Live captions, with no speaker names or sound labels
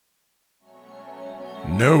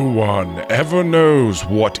No one ever knows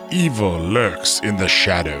what evil lurks in the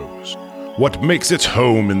shadows, what makes its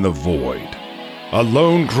home in the void. A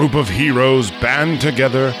lone group of heroes band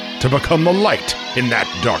together to become the light in that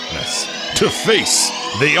darkness, to face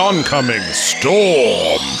the oncoming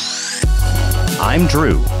storm. I'm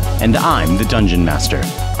Drew, and I'm the Dungeon Master.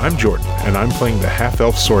 I'm Jordan, and I'm playing the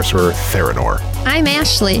half-elf sorcerer Theranor. I'm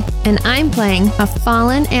Ashley, and I'm playing a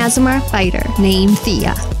fallen Aasimar fighter named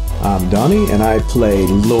Thea. I'm Donnie, and I play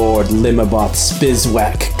Lord Limabot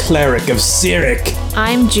Spizwak, cleric of Cyric.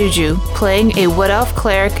 I'm Juju, playing a Wood Elf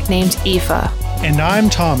cleric named Aoife. And I'm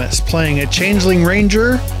Thomas, playing a changeling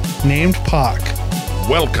ranger named Pock.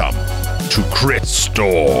 Welcome to Crit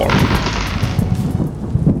Storm.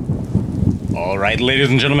 All right,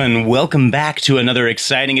 ladies and gentlemen, welcome back to another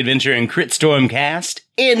exciting adventure in Crit Storm Cast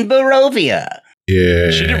in Barovia.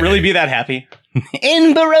 Yeah. Should it really be that happy?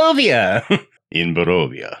 In Barovia. In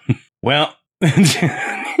Barovia. Well,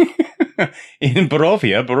 in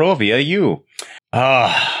Barovia, you.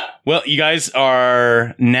 Well, you guys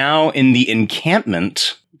are now in the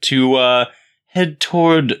encampment to head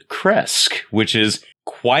toward Kresk, which is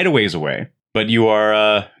quite a ways away. But you are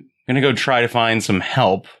going to go try to find some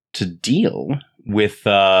help to deal with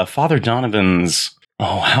Father Donovan's,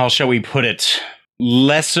 how shall we put it,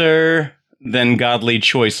 lesser than godly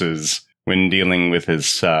choices when dealing with his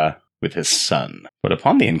son. But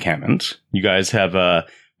upon the encampment, you guys have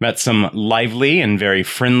met some lively and very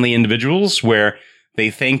friendly individuals where they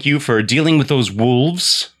thank you for dealing with those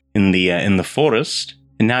wolves in the forest,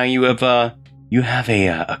 and now you have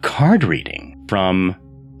a card reading from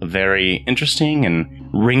a very interesting and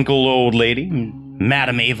wrinkled old lady,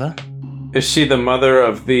 Madame Ava. Is she the mother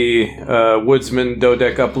of the woodsman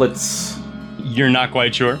dodecuplets? You're not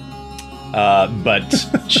quite sure, but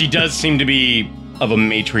she does seem to be of a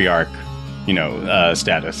matriarch,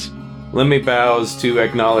 status. Lemmy bows to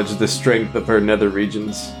acknowledge the strength of her nether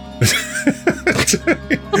regions.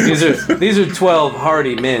 These are 12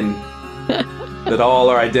 hardy men that all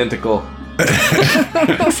are identical.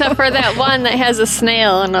 Except for that one that has a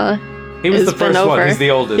snail and He was the first one. He's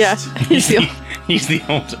the oldest. Yeah, He's the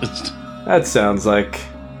oldest. That sounds like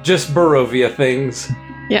just Barovia things.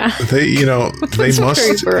 Yeah. They must Very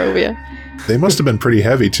Barovia. they must have been pretty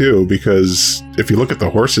heavy too, because if you look at the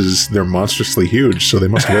horses, they're monstrously huge, so they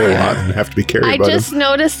must weigh a lot and have to be carried I by just them.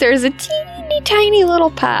 noticed there's a teeny tiny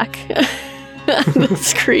little pack on the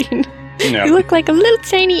screen. No. You look like a little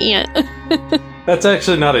tiny ant. That's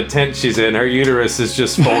actually not a tent she's in. Her uterus is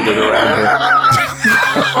just folded around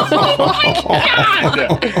her.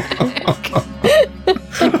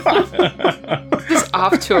 This is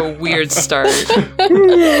off to a weird start.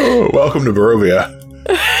 Welcome to Barovia.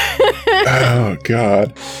 Oh,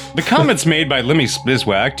 God. The comments made by Lemmy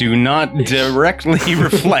Spizwak do not directly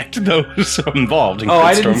reflect those involved in Oh,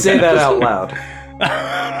 I Crit didn't Storm say that Cast. out loud.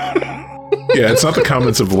 Yeah, it's not the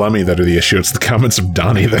comments of Lemmy that are the issue, it's the comments of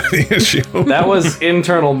Donnie that are the issue. That was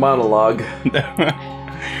internal monologue.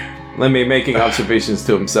 Lemmy making observations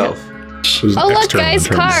to himself. It was Oh, look, external guys,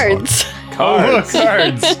 in terms of- cards. Oh, look,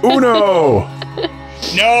 cards. Uno!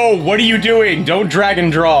 No, what are you doing? Don't drag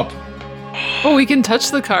and drop. Oh, we can touch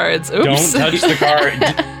the cards. Oops. Don't touch the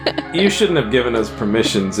card. You shouldn't have given us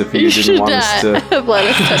permissions if you You didn't should want us to. have let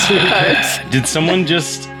us touch the cards. Did someone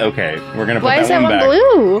just... Okay, we're going to put Why is that one back.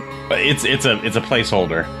 blue? But it's a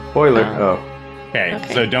placeholder. Spoiler. Oh. Okay,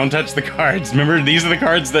 Okay. so don't touch the cards. Remember, these are the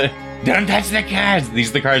cards that... Don't touch the cards! These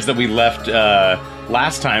are the cards that we left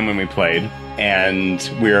last time when we played. And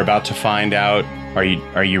we're about to find out... Are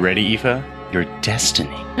you ready, Aoife? Your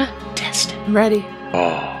destiny. Destiny. Ready.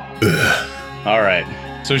 Oh. All right.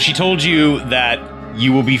 So she told you that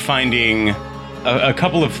you will be finding a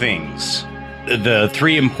couple of things. The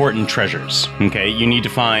three important treasures. Okay, you need to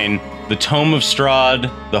find the Tome of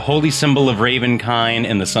Strahd, the holy symbol of Ravenkind,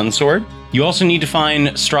 and the Sun Sword. You also need to find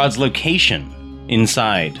Strahd's location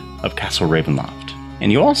inside of Castle Ravenloft.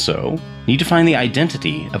 And you also need to find the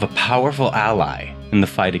identity of a powerful ally in the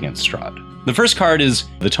fight against Strahd. The first card is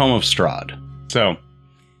the Tome of Strahd. So,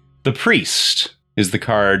 the Priest is the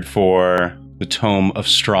card for the Tome of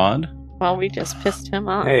Strahd. Well, we just pissed him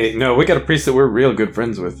off. Hey, no, we got a priest that we're real good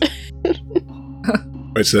friends with.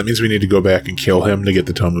 Wait, so that means we need to go back and kill him to get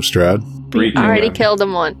the Tome of Strahd? We already killed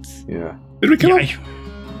him once. Yeah. Did we kill Yeah, him?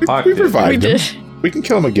 Hawk We did. revived We him. did. We can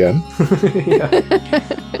kill him again.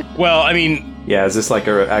 Yeah. well, I mean, Yeah, is this like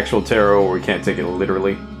an actual tarot where we can't take it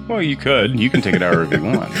literally? well, you could. You can take it however you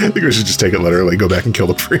want. I think we should just take it literally, go back and kill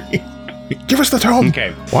the priest. Give us the tome!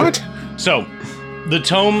 Okay. What? So, the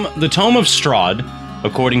Tome of Strahd,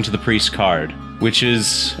 according to the Priest card, which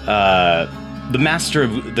is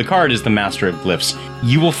the card is the Master of Glyphs.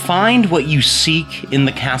 You will find what you seek in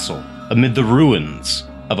the castle amid the ruins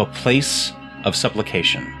of a place of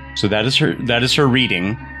supplication. So that is her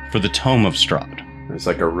reading for the Tome of Strahd. There's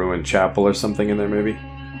like a ruined chapel or something in there, maybe?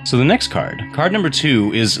 So the next card number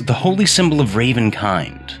 2, is the Holy Symbol of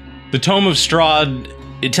Ravenkind. The Tome of Strahd,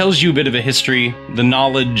 it tells you a bit of a history. The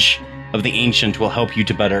knowledge of the ancient will help you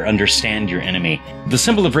to better understand your enemy. The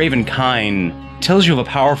Symbol of Ravenkind tells you of a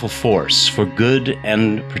powerful force for good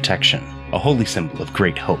and protection. A holy symbol of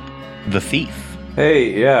great hope. The Thief. Hey,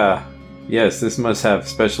 yeah. Yes, this must have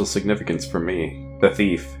special significance for me. The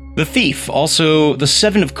Thief. The Thief, also the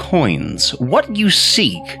 7 of Coins. What you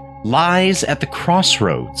seek lies at the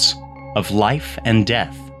crossroads of life and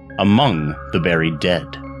death among the buried dead.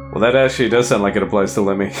 Well, that actually does sound like it applies to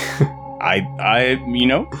Lemmy.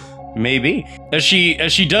 Maybe. As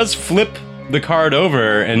she does flip the card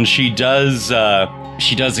over, and she does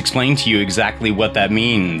explain to you exactly what that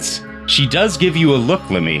means. She does give you a look,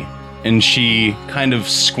 Lemmy, and she kind of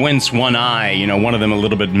squints one eye, one of them a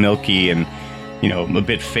little bit milky and, a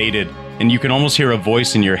bit faded. And you can almost hear a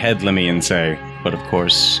voice in your head, Lemmy, and say, but of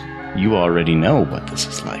course, you already know what this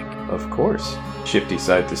is like. Of course. Shifty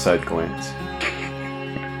side-to-side glance.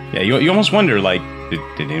 Yeah, you almost wonder, like,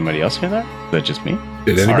 did anybody else hear that? Is that just me?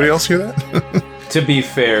 Did anybody else hear that? To be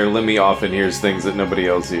fair, Lemmy often hears things that nobody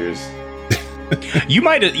else hears. You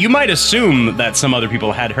might assume that some other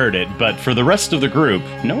people had heard it, but for the rest of the group,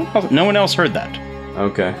 no one else heard that.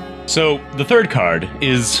 Okay. So the third card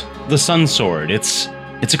is the Sun Sword. It's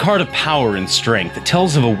a card of power and strength. It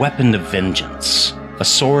tells of a weapon of vengeance, a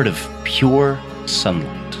sword of pure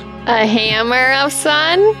sunlight. A hammer of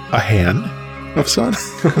sun? A hand of sun?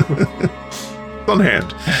 Sun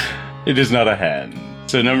hand. It is not a hand.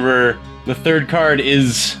 So the third card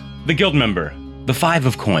is the guild member, the 5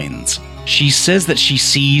 of Coins. She says that she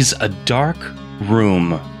sees a dark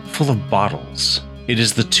room full of bottles. It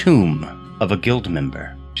is the tomb of a guild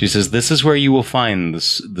member. She says this is where you will find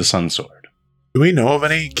the Sun Sword. Do we know of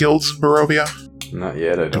any guilds in Barovia? Not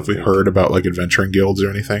yet, I don't Have we heard about, like, adventuring guilds or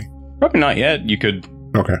anything? Probably not yet. You could...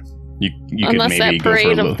 Okay. You Unless could maybe that go for a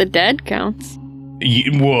parade little... of the dead counts.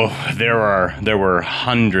 Well, there were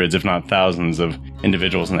hundreds, if not thousands, of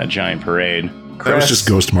individuals in that giant parade. That was just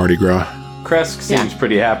Ghost Mardi Gras. Kresk seems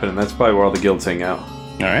pretty happening. That's probably where all the guilds hang out.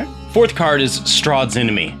 All right. Fourth card is Strahd's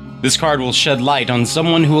Enemy. This card will shed light on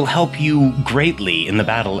someone who will help you greatly in the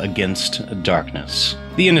battle against darkness.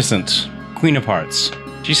 The Innocent, Queen of Hearts.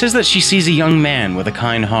 She says that she sees a young man with a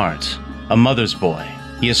kind heart, a mother's boy.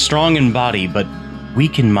 He is strong in body, but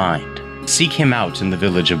weak in mind. Seek him out in the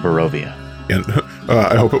village of Barovia. And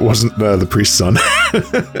I hope it wasn't the priest's son.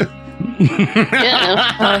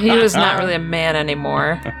 He was not really a man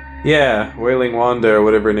anymore. Yeah, Wailing Wanda or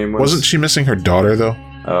whatever her name was. Wasn't she missing her daughter, though?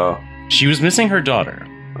 Oh, She was missing her daughter.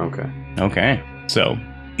 okay. Okay. So,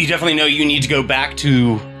 you definitely know you need to go back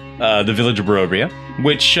to the village of Barovia,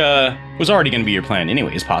 which was already going to be your plan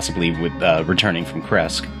anyways, possibly with returning from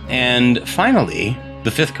Kresk. And finally,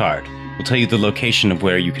 the fifth card will tell you the location of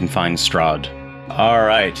where you can find Strahd. All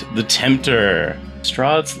right, the Tempter.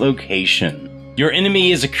 Strahd's location. Your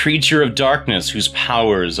enemy is a creature of darkness whose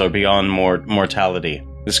powers are beyond mortality.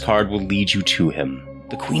 This card will lead you to him.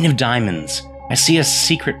 The Queen of Diamonds. I see a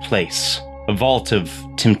secret place, a vault of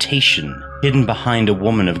temptation hidden behind a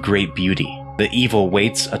woman of great beauty. The evil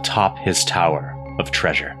waits atop his tower of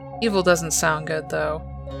treasure. Evil doesn't sound good, though.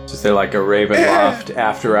 Is there like a Ravenloft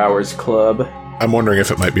after hours club? I'm wondering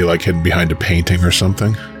if it might be like hidden behind a painting or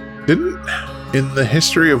something. In the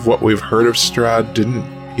history of what we've heard of Strahd, didn't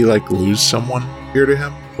he like lose someone dear to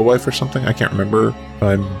him? A wife or something? I can't remember if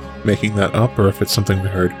I'm making that up or if it's something we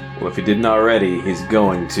heard. Well, if he didn't already, he's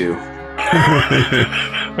going to.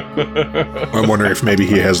 I'm wondering if maybe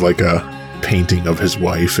he has like a painting of his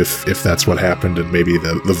wife, if that's what happened, and maybe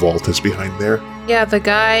the vault is behind there. Yeah, the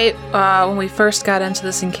guy, when we first got into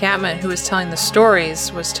this encampment, who was telling the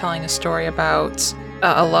stories, was telling a story about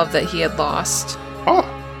a love that he had lost.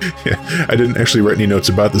 Oh, yeah. I didn't actually write any notes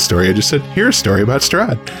about the story. I just said, here's a story about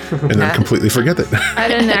Strahd, and then completely forget it. I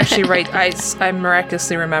didn't actually write, I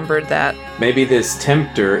miraculously remembered that. Maybe this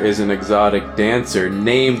Tempter is an exotic dancer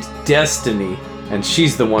named Destiny, and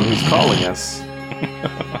she's the one who's calling us.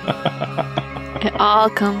 It all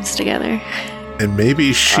comes together. And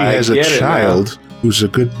maybe she I has a get it child who's a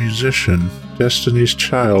good musician. Destiny's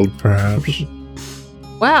Child, perhaps.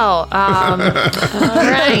 Well, All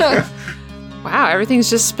right. wow, everything's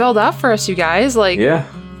just spelled out for us, you guys. Like, Yeah,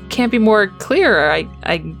 can't be more clear,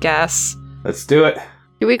 I guess. let's do it.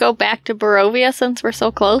 Do we go back to Barovia since we're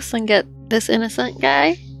so close and get this innocent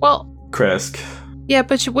guy? Well, Kresk. yeah,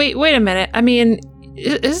 but wait a minute. I mean,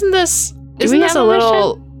 isn't this Isn't we this have a a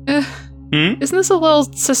little... Hmm? Isn't this a little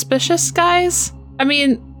suspicious, guys? I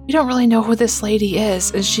mean, we don't really know who this lady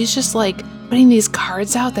is, and she's just like putting these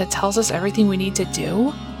cards out that tells us everything we need to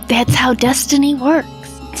do. That's how destiny works.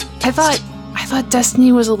 I thought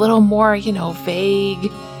Destiny was a little more,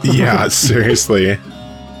 vague. Yeah, seriously.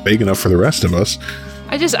 Vague enough for the rest of us.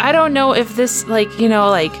 I don't know if this,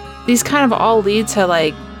 these kind of all lead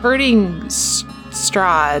to, hurting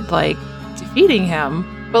Strahd, defeating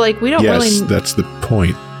him. But, we don't Yes, really... that's the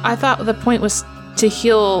point. I thought the point was to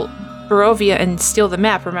heal Barovia and steal the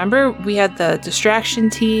map. Remember? We had the distraction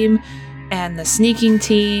team and the sneaking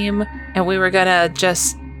team, and we were gonna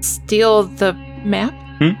just steal the map?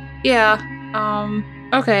 Yeah.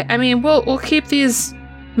 Okay. I mean, we'll keep these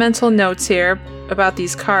mental notes here about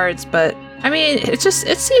these cards, but I mean, it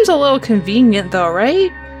seems a little convenient though,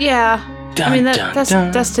 right? Yeah. I mean, that's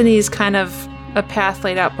Destiny's kind of a path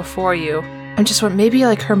laid out before you. I'm just maybe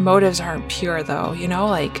her motives aren't pure though,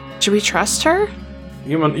 should we trust her?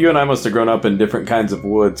 You and I must have grown up in different kinds of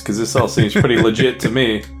woods, because this all seems pretty legit to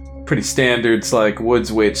me. Pretty standards,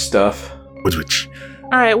 woods witch stuff. Woods witch. All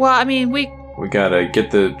right. Well, I mean, we gotta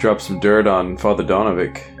drop some dirt on Father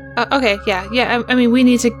Donovic. Okay. Yeah. I mean, we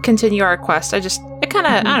need to continue our quest. I kind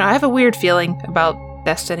of, I don't know. I have a weird feeling about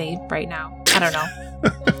Destiny right now. I don't know.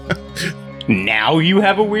 Now you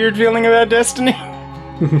have a weird feeling about Destiny?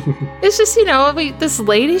 It's just, this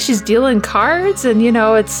lady, she's dealing cards, and,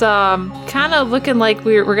 it's kind of looking like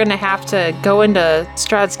we're going to have to go into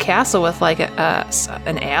Strahd's castle with,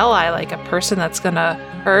 an ally, a person that's going to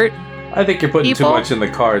hurt. I think you're putting people. too much in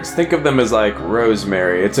the cards. Think of them as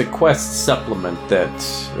Rosemary. It's a quest supplement that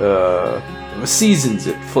seasons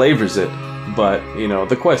it, flavors it, but,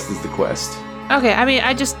 the quest is the quest. Okay, I mean,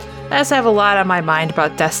 I just have a lot on my mind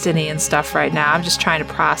about Destiny and stuff right now. I'm just trying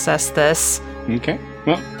to process this. Okay.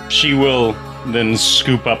 Well, she will then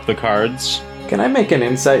scoop up the cards. Can I make an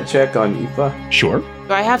insight check on Aoife? Sure.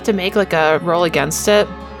 Do I have to make a roll against it?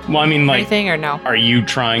 Well, I mean, Anything or no? Are you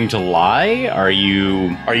trying to lie? Are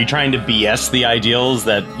you trying to BS the ideals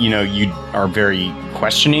that, you are very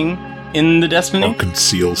questioning in the Destiny? Or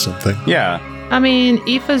conceal something. Yeah. I mean,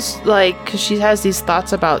 Aoife's because she has these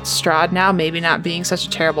thoughts about Strahd now, maybe not being such a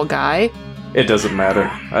terrible guy. It doesn't matter.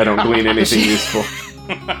 I don't glean anything useful.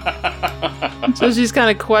 So she's kind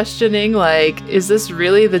of questioning, is this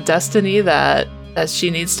really the Destiny that she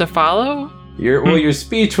needs to follow? Your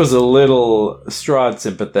speech was a little Strahd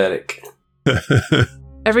sympathetic.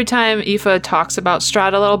 Every time Aoife talks about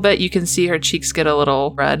Strahd a little bit, you can see her cheeks get a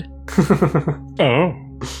little red. Oh.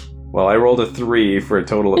 Well, I rolled a 3 for a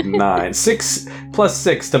total of 9. 6 plus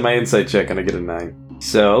 6 to my insight check, and I get a 9.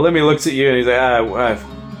 So Lemmy looks at you and he's like, I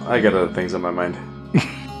got other things on my mind.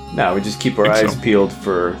 No, we just keep our eyes peeled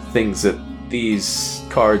for things that these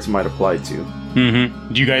cards might apply to.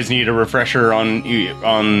 Mm-hmm. Do you guys need a refresher on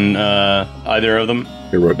either of them?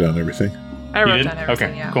 I wrote down everything. I wrote down everything,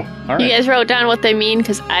 Okay, yeah. cool. All right. You guys wrote down what they mean,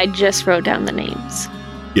 because I just wrote down the names.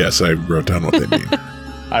 Yes, I wrote down what they mean.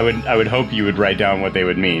 I would hope you would write down what they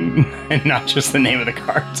would mean, and not just the name of the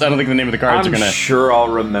cards. I don't think the name of the cards are gonna. I'm sure I'll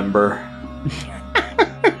remember.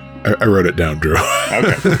 I wrote it down, Drew.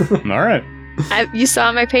 Okay. All right. You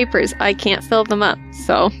saw my papers. I can't fill them up,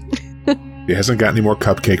 so. She hasn't got any more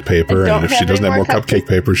cupcake paper, I don't and if she have doesn't any have more more cupcake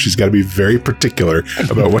paper, she's got to be very particular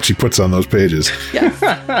about what she puts on those pages. Yes.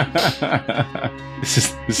 This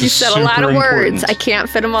is You said a lot super of words. important. I can't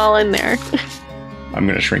fit them all in there. I'm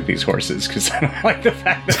gonna shrink these horses because I don't like the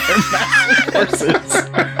fact that they're massive horses.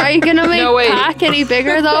 Are you going to make No, wait. Pac any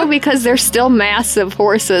bigger, though? Because they're still massive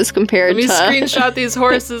horses compared Let me to... screenshot these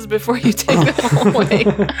horses before you take them away.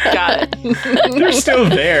 Got it. They're still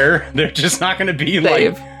there. They're just not gonna be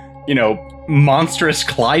Dave. monstrous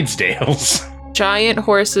Clydesdales.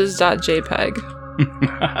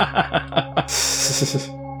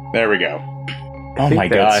 Gianthorses.jpg. There we go. I Oh think my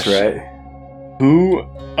that's gosh. right. Who?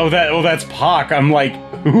 That's Pac. I'm like,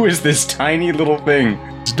 who is this tiny little thing?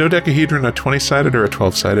 Is dodecahedron a 20-sided or a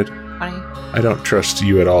 12-sided? Funny. I don't trust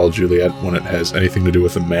you at all, Juliet, when it has anything to do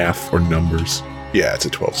with the math or numbers. Yeah, it's a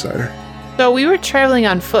 12-sider. So we were traveling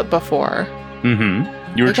on foot before.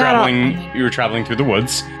 Mm-hmm. You were I got all- traveling. You were traveling through the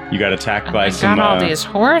woods. You got attacked by I some. got all these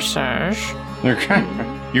horses. You're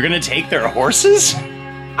gonna take their horses?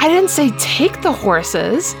 I didn't say take the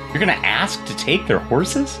horses. You're gonna ask to take their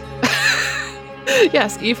horses?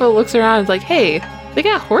 Yes, Aoife looks around and is like, hey, they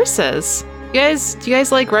got horses. Do you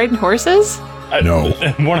guys like riding horses? No.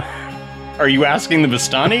 Are you asking the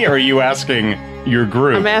Vistani or are you asking your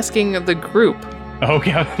group? I'm asking the group.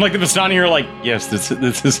 Okay, like the Vistani are like, yes, this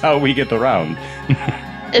is how we get around.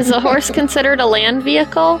 Is a horse considered a land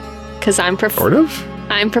vehicle? Because I'm Sort of?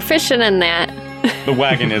 I'm proficient in that. The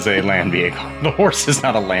wagon is a land vehicle. The horse is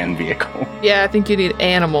not a land vehicle. Yeah, I think you need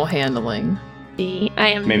animal handling. I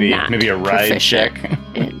am Maybe not a ride proficient check.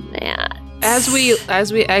 in that. As we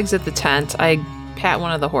exit the tent, I pat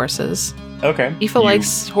one of the horses. Okay. Aoife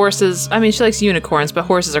likes horses. I mean, she likes unicorns, but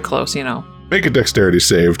horses are close, you know. Make a dexterity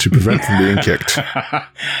save to prevent from being kicked.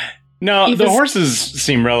 No, the horses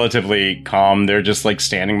seem relatively calm. They're just like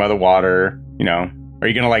standing by the water, you know. Are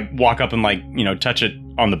you going to like walk up and like, you know, touch it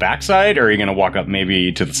on the backside, or are you going to walk up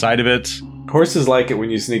maybe to the side of it? Horses like it when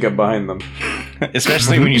you sneak up behind them.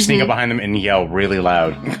 Especially when you sneak up behind them and yell really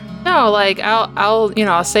loud. No, like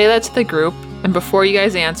I'll say that to the group, and before you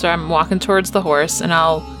guys answer, I'm walking towards the horse, and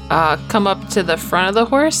I'll come up to the front of the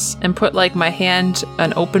horse and put like my hand,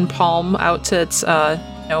 an open palm, out to its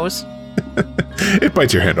nose. It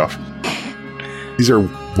bites your hand off. These are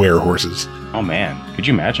were horses. Oh man, could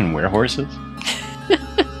you imagine were horses?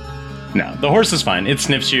 No, the horse is fine. It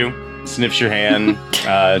sniffs you, sniffs your hand.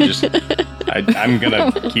 I'm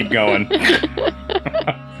gonna keep going.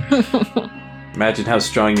 Imagine how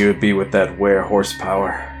strong you would be with that were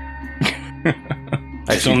horsepower.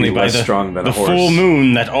 It's only by less strong than the a horse. full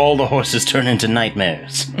moon that all the horses turn into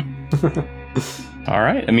nightmares. All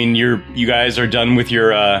right. I mean, you guys are done with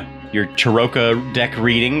your Chiroka deck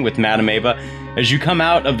reading with Madame Ava. As you come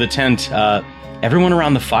out of the tent, everyone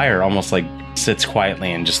around the fire almost like sits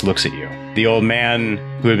quietly and just looks at you. The old man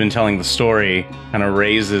who had been telling the story kind of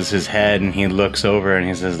raises his head and he looks over and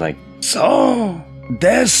he says like, "So,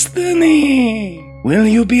 Destiny, will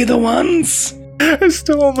you be the ones?" I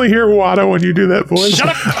still only hear Watto when you do that voice. Shut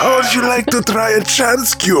up! How would you like to try a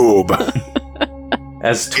chance cube?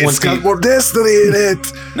 As It's got more destiny in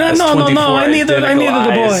it. No, as no, 24 I needed the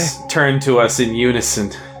identical boy. eyes turn to us in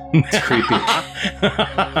unison. It's creepy.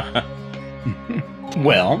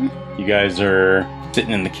 Well, you guys are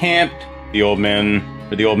sitting in the camp. The old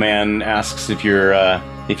man asks if you're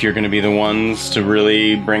going to be the ones to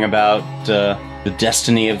really bring about the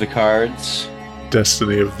destiny of the cards.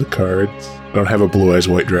 Destiny of the cards. I don't have a blue eyes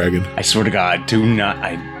white dragon. I swear to God, do not.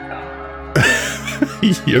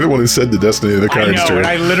 You're the one who said the destiny of the I cards. know, Drew. and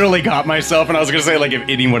I literally got myself, and I was going to say, like, if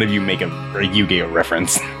any one of you make a Yu-Gi-Oh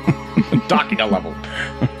reference, docking a level.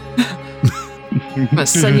 I'm gonna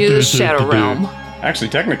send you to the Shadow Realm. Actually,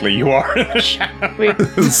 technically, you are in the shadow.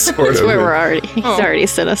 Sort That's of. where we're already. He's already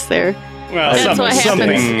sent us there. Well, That's what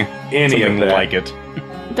something Any of that. like it.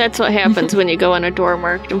 That's what happens when you go on a door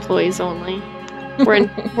marked employees only. We're in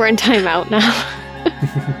timeout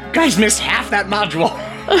now. Guys missed half that module.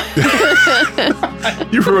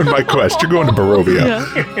 You ruined my quest. You're going to Barovia.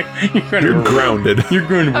 You're grounded. You're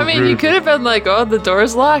going to. I mean, you could have been like, "Oh, the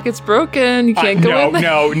door's locked. It's broken. You can't go in there."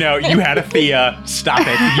 No. You had a Thea. Stop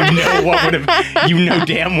it. You know what would have. You know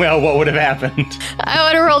damn well what would have happened. I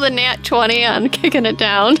would have rolled a nat 20 on kicking it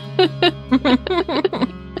down.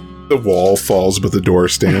 The wall falls, but the door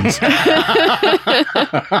stands. The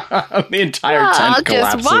entire tent I'll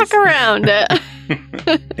collapses. just walk around it.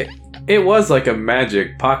 It was like a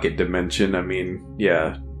magic pocket dimension. I mean,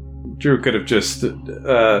 yeah. Drew could have just...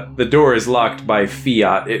 the door is locked by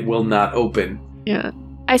fiat. It will not open. Yeah.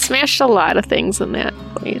 I smashed a lot of things in that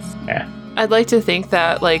place. Yeah. I'd like to think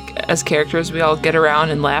that, like, as characters, we all get around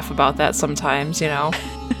and laugh about that sometimes, you know?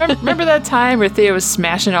 Remember that time where Thea was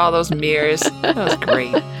smashing all those mirrors? That was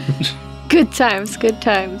great. Good times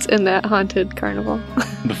in that haunted carnival.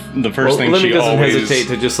 The first thing Lemmy she doesn't always... hesitate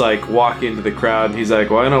to just like walk into the crowd. He's like,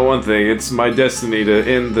 "Well, I know one thing. It's my destiny to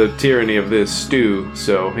end the tyranny of this stew."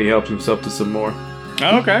 So he helps himself to some more.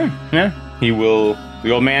 Oh, okay. Yeah. He will...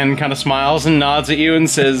 The old man kind of smiles and nods at you and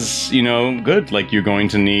says, you know, good. Like, you're going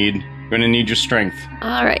to need your strength.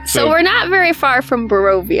 All right. So So- we're not very far from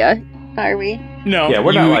Barovia, are we? No. Yeah,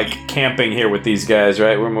 we're not like camping here with these guys,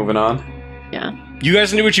 right? We're moving on. Yeah. You guys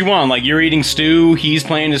can do what you want. Like, you're eating stew, he's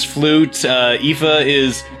playing his flute, Aoife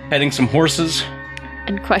is petting some horses.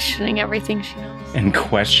 And questioning everything she knows. And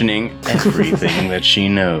questioning everything that she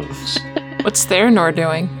knows. What's Theranor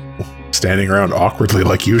doing? Standing around awkwardly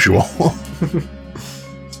like usual.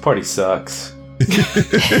 This party sucks.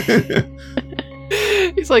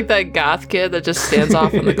 He's like that goth kid that just stands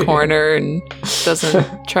off in the corner and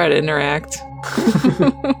doesn't try to interact.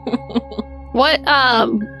 What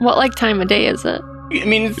like time of day is it? I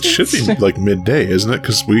mean, It should be like midday, isn't it?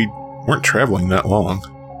 Because we weren't traveling that long.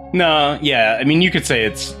 No, yeah. I mean, you could say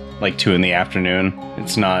it's like 2 in the afternoon.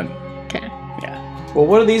 It's not... Okay. Well,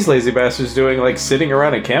 what are these lazy bastards doing, like sitting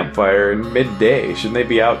around a campfire in midday? Shouldn't they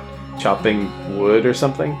be out chopping wood or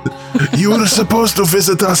something? You were supposed to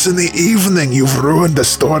visit us in the evening. You've ruined the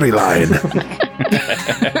storyline.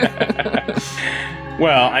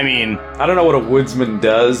 Well, I mean, I don't know what a woodsman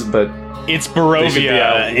does, but it's They should be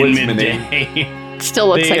out Barovia in woodsmaning. midday. It still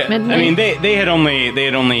looks like midnight. I mean, they had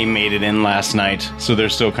only made it in last night, so they're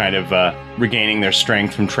still kind of regaining their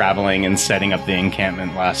strength from traveling and setting up the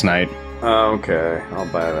encampment last night. Okay, I'll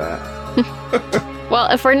buy that.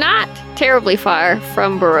 Well, if we're not terribly far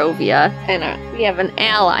from Barovia and we have an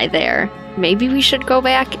ally there, maybe we should go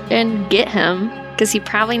back and get him, because he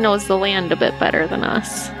probably knows the land a bit better than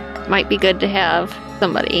us. Might be good to have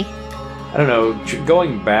somebody. I don't know.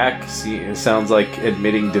 Going back sounds like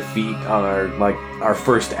admitting defeat on our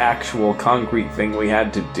first actual concrete thing we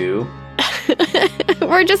had to do.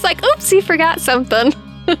 We're just like, oops, he forgot something.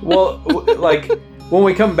 Well, like when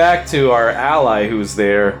we come back to our ally who's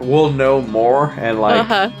there, we'll know more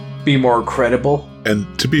and be more credible.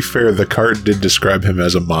 And to be fair, the cart did describe him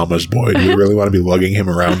as a mama's boy. Do we really want to be lugging him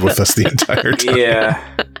around with us the entire time? Yeah.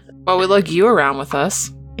 Well, we lug you around with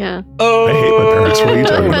us. Yeah. Oh, I hate my parents. What are you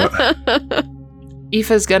talking about?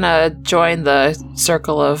 Aoife's gonna join the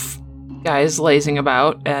circle of guys lazing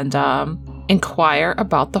about and inquire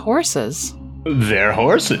about the horses. they're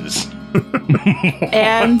horses.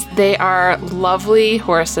 And they are lovely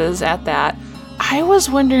horses at that. I was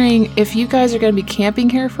wondering if you guys are going to be camping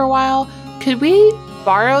here for a while, could we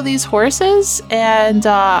borrow these horses and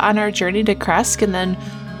on our journey to Kresk, and then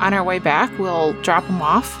on our way back, we'll drop them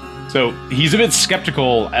off? So he's a bit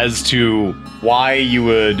skeptical as to why you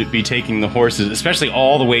would be taking the horses, especially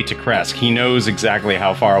all the way to Kresk. He knows exactly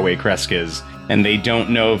how far away Kresk is, and they don't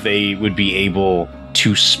know if they would be able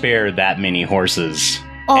to spare that many horses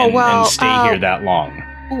and stay here that long.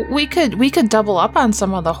 We could double up on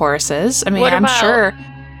some of the horses. I mean, I'm sure,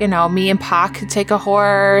 me and Pak could take a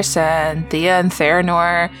horse, and Thea and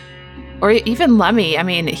Theranor, or even Lemmy. I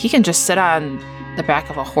mean, he can just sit on the back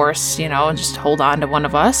of a horse, and just hold on to one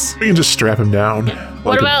of us. We can just strap him down.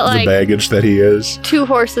 What about the baggage that he is? 2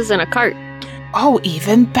 horses and a cart? Oh,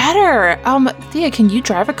 even better. Thea, can you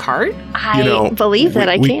drive a cart? I believe that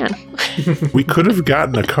I can. We could have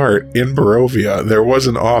gotten a cart in Barovia. There was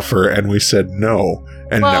an offer, and we said no.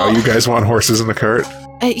 And now you guys want horses in the cart?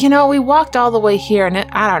 We walked all the way here, and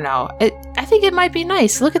I don't know. I think it might be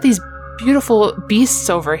nice. Look at these beautiful beasts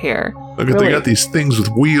over here. Look at they got these things with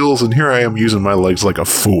wheels, and here I am using my legs like a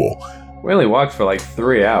fool. We only walked for like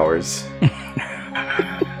 3 hours.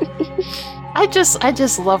 I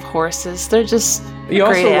just love horses. They're just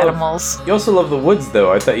great animals. You also love the woods,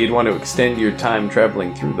 though. I thought you'd want to extend your time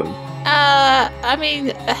traveling through them. I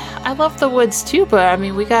love the woods too, but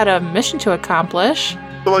we got a mission to accomplish.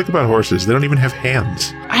 What I like about horses, they don't even have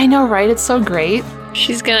hands. I know, right? It's so great.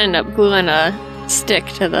 She's gonna end up gluing a stick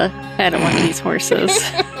to the head of one of these horses.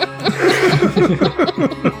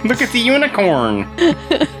 Look at the unicorn.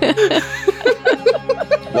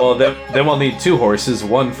 Well, then we'll need 2 horses,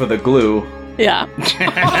 one for the glue. Yeah.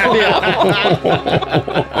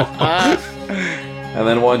 And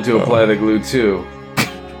then one to apply the glue too.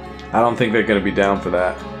 I don't think they're going to be down for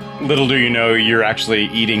that. Little do you know, you're actually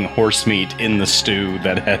eating horse meat in the stew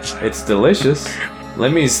that has... It's delicious.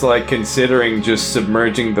 Lemmy's considering just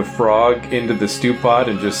submerging the frog into the stew pot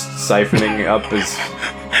and just siphoning up as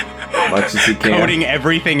much as he can. Coating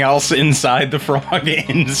everything else inside the frog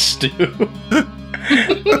in stew.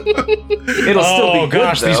 It'll still be good,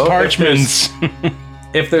 gosh, though. These parchments.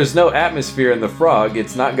 If there's no atmosphere in the frog,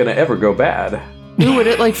 it's not going to ever go bad. Ooh, would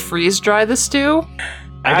it freeze dry the stew?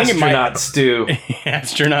 I think Astronaut stew.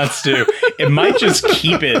 Astronaut stew. It might just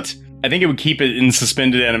keep it. I think it would keep it in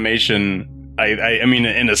suspended animation.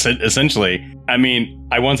 Essentially.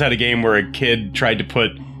 I once had a game where a kid tried to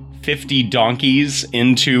put 50 donkeys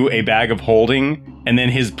into a bag of holding, and then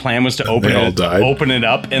his plan was to open it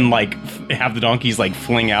up and have the donkeys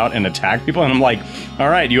fling out and attack people. And I'm like, all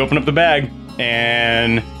right, you open up the bag,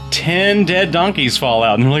 and 10 dead donkeys fall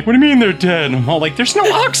out. And they're like, what do you mean they're dead? And I'm all like, there's no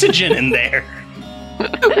oxygen in there.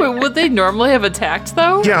 Wait, would they normally have attacked,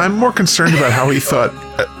 though? Yeah, I'm more concerned about how he thought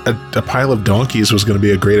a pile of donkeys was going to be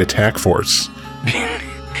a great attack force.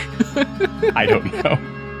 I don't know.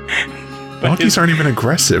 Donkeys aren't even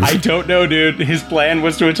aggressive. I don't know, dude. His plan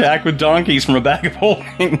was to attack with donkeys from a bag of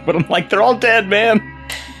holding, but I'm like, they're all dead, man.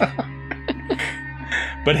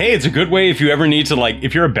 But hey, it's a good way if you ever need to,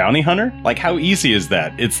 if you're a bounty hunter, how easy is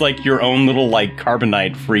that? It's like your own little,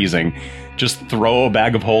 carbonite freezing. Just throw a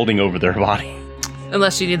bag of holding over their body.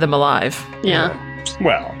 Unless you need them alive. Yeah.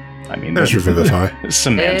 Well, there's Revivify.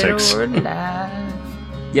 Semantics.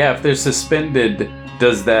 Yeah, if they're suspended,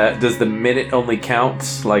 does the minute only count,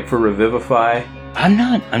 for Revivify? I'm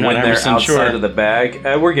not when they're outside of the bag.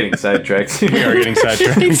 We're getting sidetracked. We are getting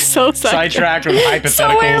sidetracked. It's so sidetracked with hypotheticals.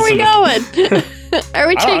 So where are we going? Are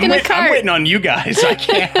we taking a cart? I'm waiting on you guys. I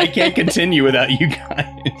can't continue without you guys.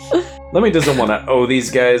 Lemmy doesn't want to owe these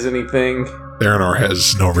guys anything. Theranor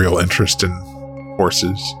has no real interest in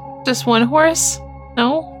horses. Just one horse?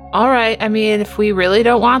 No? All right. I mean, if we really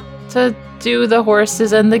don't want to do the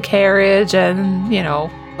horses and the carriage and,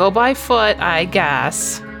 go by foot, I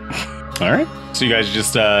guess. All right. So you guys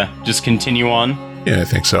just continue on. Yeah, I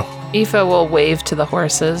think so. Aoife will wave to the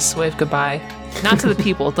horses, wave goodbye. Not to the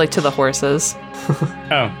people, like to the horses.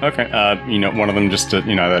 Oh, okay. One of them just, that.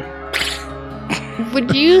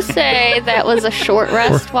 Would you say that was a short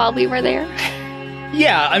rest while we were there?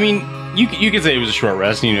 Yeah, I mean, you could say it was a short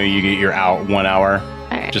rest. You're out 1 hour. All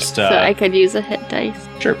right. Just, so I could use a hit dice.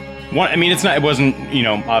 Sure. It wasn't,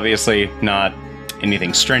 obviously not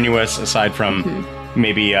anything strenuous aside from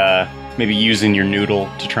maybe using your noodle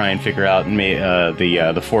to try and figure out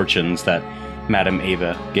the fortunes that Madame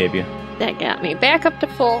Ava gave you. That got me back up to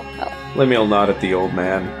full health. Lemuel nod at the old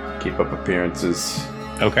man. Keep up appearances.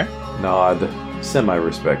 Okay. Nod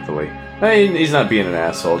semi-respectfully. I mean, he's not being an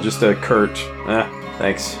asshole. Just a curt,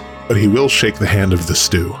 thanks. But he will shake the hand of the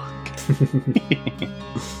stew.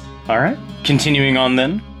 All right. Continuing on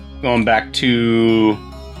then. Going back to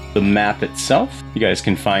the map itself. You guys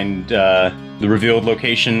can find the revealed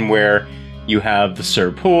location where you have the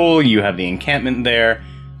Sur Pool, you have the encampment there.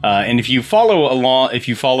 And if you follow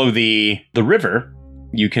the river,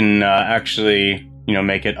 you can actually,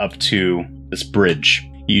 make it up to this bridge.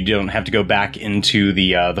 You don't have to go back into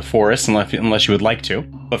the forest unless you would like to.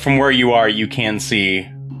 But from where you are, you can see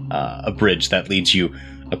a bridge that leads you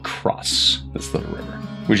across this little river.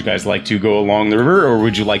 Would you guys like to go along the river, or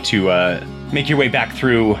would you like to make your way back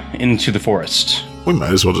through into the forest? We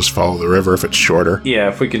might as well just follow the river if it's shorter. Yeah,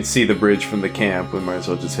 if we can see the bridge from the camp, we might as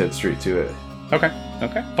well just head straight to it. Okay.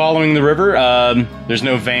 Following the river, there's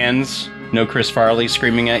no vans, no Chris Farley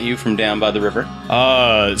screaming at you from down by the river.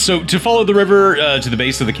 So to follow the river to the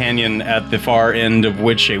base of the canyon, at the far end of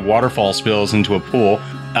which a waterfall spills into a pool,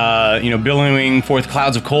 billowing forth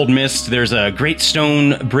clouds of cold mist, there's a great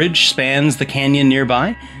stone bridge spans the canyon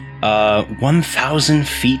nearby, 1,000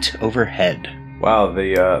 feet overhead. Wow,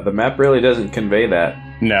 the map really doesn't convey that.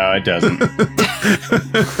 No, it doesn't.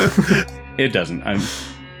 It doesn't.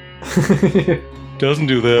 Doesn't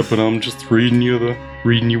do that, but I'm just reading you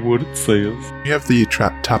what it says. You have the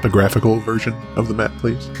topographical version of the map,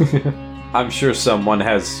 please? I'm sure someone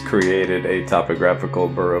has created a topographical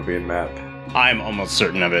Barovian map. I'm almost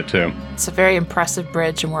certain of it, too. It's a very impressive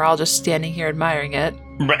bridge, and we're all just standing here admiring it.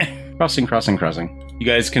 Right. Crossing. You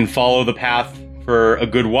guys can follow the path for a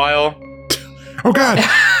good while. Oh, God!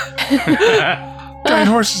 Giant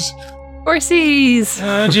horses! Horsies!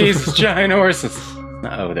 Oh, Jesus, giant horses.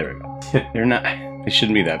 Oh, there we go. They're not... They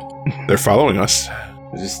shouldn't be that... They're following us.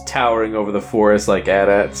 They're just towering over the forest like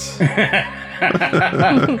AT-ATs.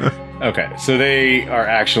 Okay, so they are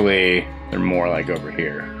actually... They're more like over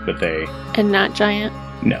here, but they... And not giant?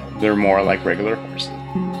 No, they're more like regular horses.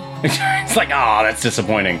 It's like, that's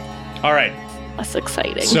disappointing. All right. That's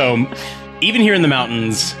exciting. So, even here in the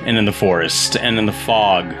mountains and in the forest and in the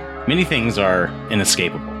fog, many things are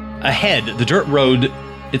inescapable. Ahead, the dirt road,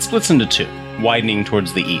 it splits into two, widening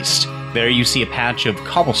towards the east. There you see a patch of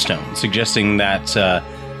cobblestone, suggesting that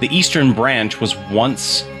the eastern branch was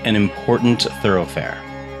once an important thoroughfare.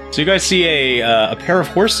 So you guys see a pair of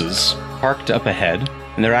horses parked up ahead,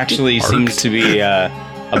 and there actually seems to be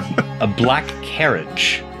a black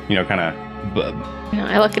carriage, kind of...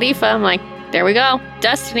 I look at Aoife, I'm like, there we go,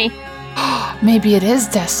 Destiny. Maybe it is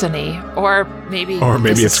Destiny, or maybe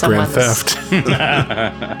it's Grand Theft.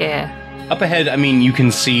 Yeah. Up ahead, you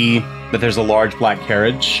can see that there's a large black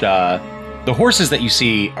carriage. The horses that you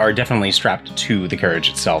see are definitely strapped to the carriage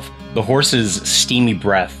itself. The horse's steamy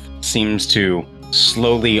breath seems to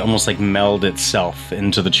slowly almost like meld itself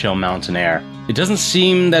into the chill mountain air. It doesn't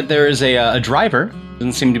seem that there is a driver.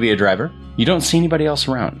 Doesn't seem to be a driver. You don't see anybody else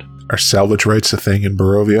around. Are salvage rights a thing in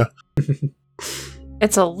Barovia?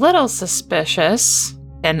 It's a little suspicious.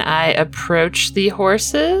 Can I approach the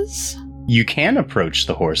horses? You can approach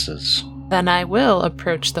the horses. Then I will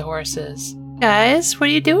approach the horses. Guys, what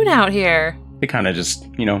are you doing out here? They kind of just,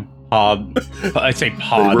 paw. I say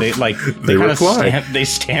paw. They kind of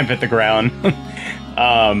stamp at the ground.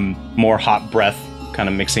 More hot breath kind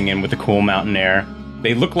of mixing in with the cool mountain air.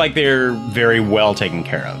 They look like they're very well taken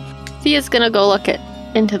care of. Thea's gonna go look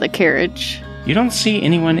into the carriage. You don't see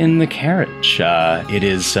anyone in the carriage.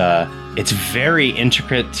 It's very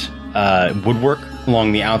intricate woodwork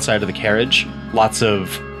along the outside of the carriage. Lots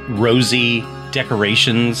of rosy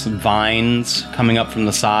decorations, vines coming up from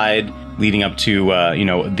the side, leading up to,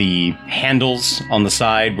 the handles on the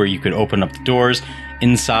side where you could open up the doors.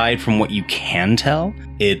 Inside, from what you can tell,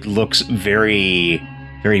 it looks very,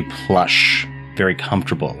 very plush, very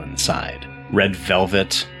comfortable inside. Red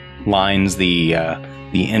velvet lines the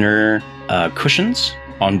inner cushions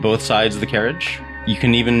on both sides of the carriage. You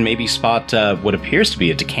can even maybe spot what appears to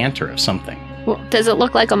be a decanter of something. Well, does it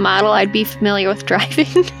look like a model I'd be familiar with driving?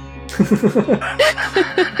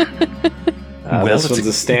 This one's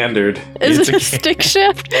a standard. Is It's it a a stick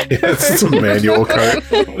shift? It's a manual cart.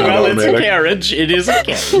 Well, it's a Automatic. carriage. It is a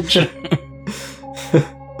carriage.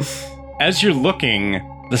 As you're looking,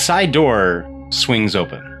 the side door swings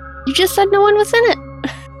open. You just said no one was in it.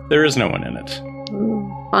 There is no one in it. Ooh,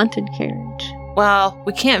 haunted carriage. Well,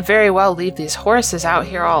 we can't very well leave these horses out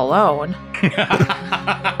here all alone.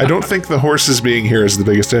 I don't think the horses being here is the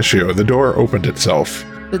biggest issue. The door opened itself.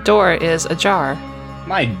 The door is ajar.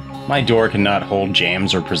 My door cannot hold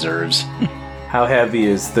jams or preserves. How heavy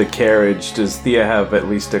is the carriage? Does Thea have at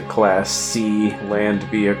least a Class C land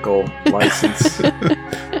vehicle license?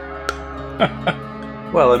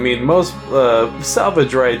 Well, I mean, most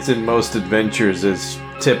salvage rights in most adventures is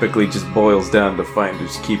typically just boils down to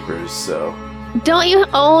finders keepers, so... Don't you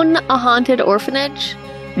own a haunted orphanage?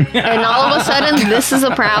 And all of a sudden, this is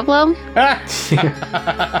a problem?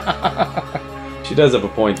 She does have a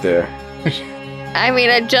point there. I mean,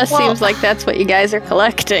 it just Well- seems like that's what you guys are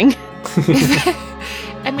collecting.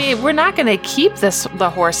 I mean, we're not going to keep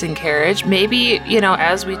the horse and carriage. Maybe,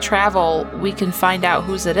 as we travel, we can find out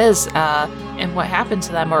whose it is and what happened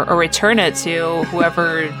to them, or return it to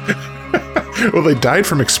whoever. Well, they died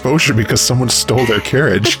from exposure because someone stole their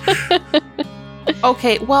carriage.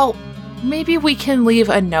 Okay, well, maybe we can leave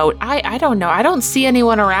a note. I don't know. I don't see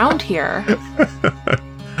anyone around here.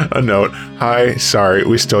 A note. Hi, sorry,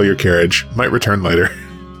 we stole your carriage. Might return later.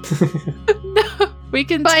 We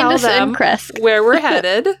can Find tell us in them Kresk where we're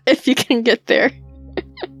headed. if you can get there.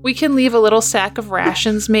 We can leave a little sack of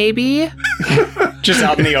rations, maybe. Just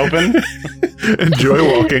out in the open.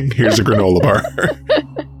 Enjoy walking. Here's a granola bar.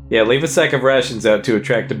 Yeah, leave a sack of rations out to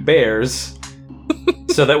attract the bears,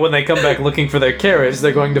 so that when they come back looking for their carriage,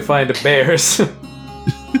 they're going to find bears.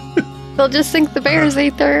 They'll just think the bears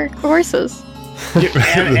ate their horses. and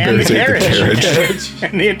the bears ate the carriage.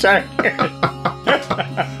 And the entire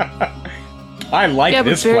carriage. I like Yeah,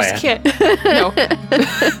 but this bears plan. can't.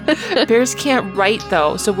 No, bears can't write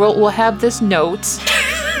though. So we'll have this note.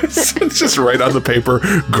 It's just write on the paper,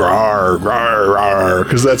 grar, grar, grar,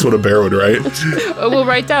 because that's what a bear would write. We'll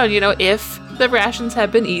write down, if the rations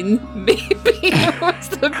have been eaten, maybe it was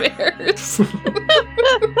the bears.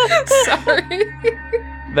 Sorry.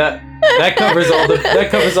 That covers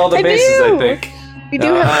all the I bases, do. I think. We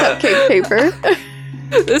do have cupcake paper.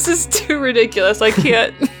 This is too ridiculous. I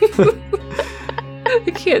can't.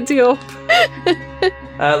 I can't deal.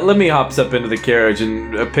 Lemmy hops up into the carriage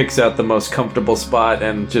and picks out the most comfortable spot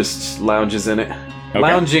and just lounges in it. Okay.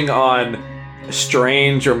 Lounging on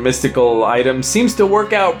strange or mystical items seems to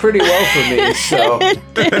work out pretty well for me, so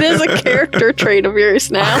It is a character trait of yours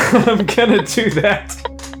now. I'm gonna do that.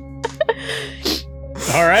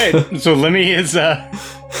 All right. So Lemmy is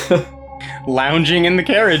lounging in the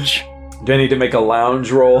carriage. Do I need to make a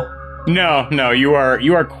lounge roll? No, you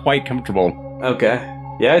are quite comfortable. Okay.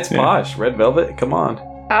 Yeah, it's posh. Red velvet, come on.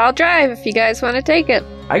 I'll drive if you guys want to take it.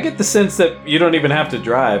 I get the sense that you don't even have to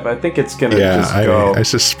drive. I think it's gonna just go. I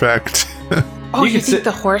suspect. Oh, You you can think sit-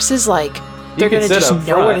 the horses like they're can gonna sit just up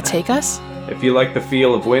know where to front. take us? If you like the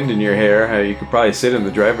feel of wind in your hair, you could probably sit in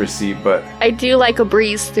the driver's seat, but I do like a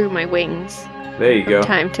breeze through my wings there you from go.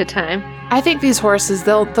 time to time. I think these horses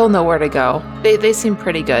they'll know where to go. They seem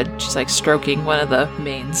pretty good. She's like stroking one of the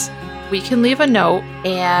manes. We can leave a note,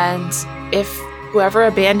 and if whoever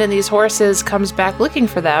abandoned these horses comes back looking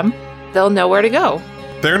for them, they'll know where to go.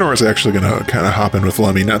 Theranor is actually going to kind of hop in with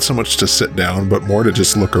Lemmy, not so much to sit down, but more to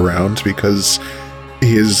just look around because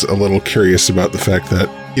he is a little curious about the fact that,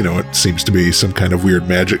 it seems to be some kind of weird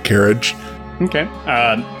magic carriage. Okay.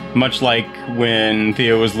 Much like when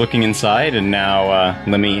Theo was looking inside, and now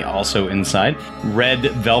Lemmy also inside. Red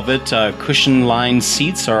velvet cushion-lined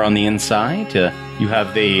seats are on the inside. You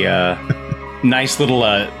have the nice little,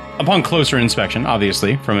 upon closer inspection,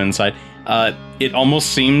 obviously, from inside, it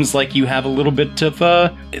almost seems like you have a little bit of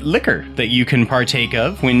liquor that you can partake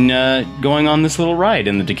of when going on this little ride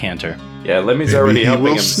in the decanter. Yeah, Lemmy's Maybe already he helping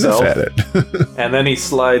will himself. sniff at it. And then he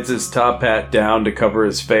slides his top hat down to cover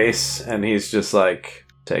his face, and he's just like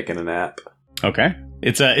taking a nap. Okay.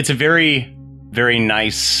 It's a very, very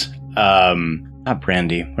nice, not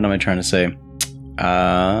brandy. What am I trying to say?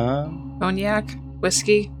 Cognac,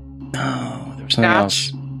 whiskey, No, there was something else.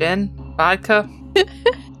 scotch, gin, vodka,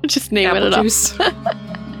 Just name apple it up. juice.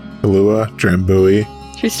 Kahlua, Drambuie,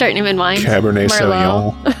 Should we start naming wines? Cabernet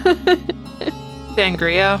Merlot. Sauvignon.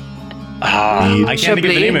 Sangria. I can't think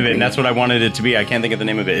of the name of it, Chablis. and that's what I wanted it to be. I can't think of the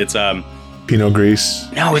name of it. It's Pinot Gris.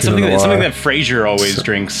 no, it's Pinot something Noir, that Frasier always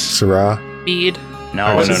drinks. Syrah. mead.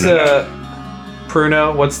 No, What's no.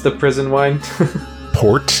 Pruno, what's the prison wine?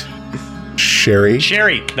 Port, sherry.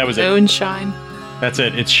 Sherry. That was it. Moonshine. That's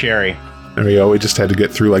it. It's sherry. There we go. We just had to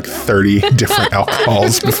get through like 30 different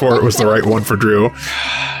alcohols before it was the right one for Drew.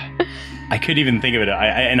 I couldn't even think of it.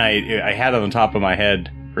 I had it on the top of my head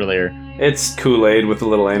earlier. It's Kool-Aid with a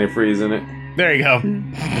little antifreeze in it. There you go.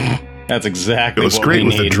 That's exactly It was what great we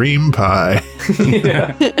with need. a dream pie.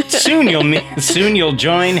 Yeah. Soon you'll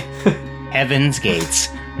join Heaven's Gates.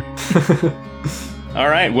 All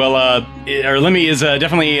right. Well, Lemmy is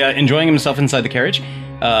definitely enjoying himself inside the carriage.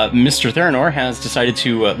 Mr. Theranor has decided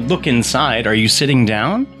to look inside. Are you sitting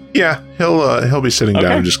down? Yeah, he'll be sitting down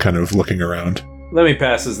Okay. and just kind of looking around. Let me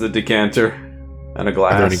passes the decanter and a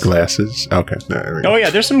glass. Are there any glasses? Okay, there we go. Oh yeah,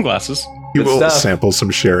 there's some glasses. He Good will stuff. sample some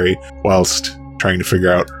sherry whilst trying to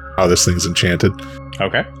figure out how this thing's enchanted.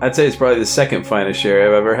 Okay. I'd say it's probably the second finest sherry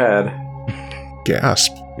I've ever had.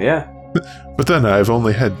 Gasp. Yeah. But then I've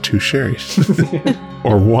only had 2 sherries.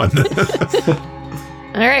 Or 1.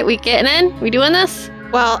 All right, we getting in? We doing this?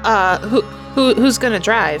 Well, who's gonna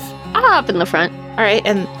drive? I'll hop in the front. All right,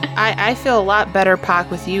 and I feel a lot better,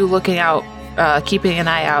 Pac, with you looking out, keeping an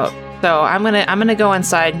eye out. So I'm gonna go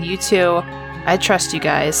inside, and you two, I trust you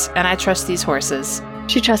guys, and I trust these horses.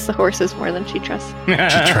 She trusts the horses more than she trusts. She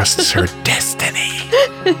trusts her destiny.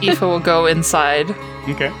 Aoife will go inside.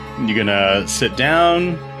 Okay. You gonna sit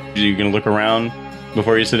down? You gonna look around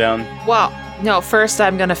before you sit down? Well, no, first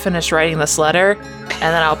I'm gonna finish writing this letter, and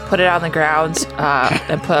then I'll put it on the ground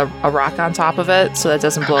and put a rock on top of it so that it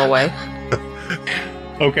doesn't blow away.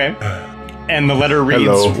 Okay. And the letter reads.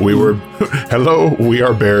 Hello, we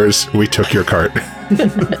are bears. We took your cart.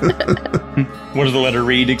 What does the letter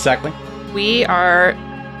read exactly? We are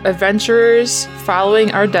adventurers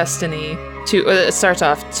following our destiny to, it starts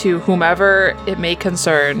off, to whomever it may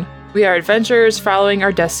concern. We are adventurers following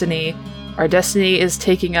our destiny. Our destiny is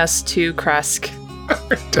taking us to Kresk.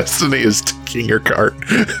 Destiny is taking your cart.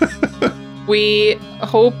 We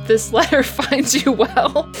hope this letter finds you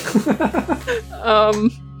well.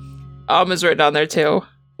 Is written on there too.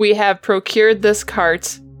 We have procured this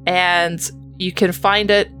cart, and you can find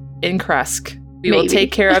it in Kresk. We will Maybe.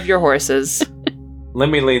 take care of your horses.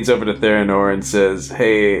 Lemmy leans over to Theranor and says,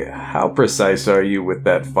 "Hey, how precise are you with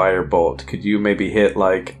that firebolt? Could you maybe hit,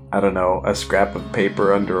 like, I don't know, a scrap of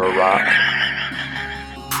paper under a rock?"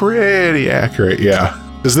 Pretty accurate, yeah.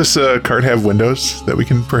 Does this cart have windows that we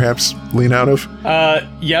can perhaps lean out of?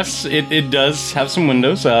 Yes, it does have some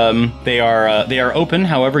windows. They are open.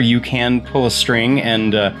 However, you can pull a string,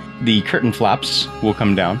 and the curtain flaps will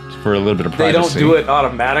come down for a little bit of They privacy. don't do it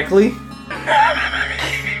automatically?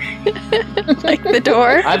 Like the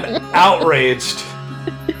door? I'm outraged.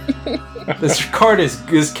 This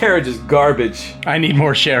carriage is garbage. I need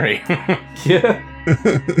more sherry. Yeah.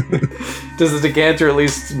 Does the decanter at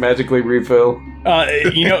least magically refill?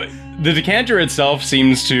 The decanter itself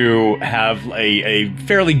seems to have a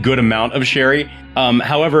fairly good amount of sherry.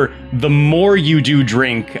 However, the more you do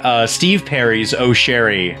drink, Steve Perry's "Oh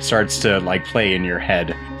Sherry" starts to like play in your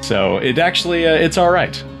head. So it actually it's all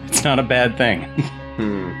right. It's not a bad thing.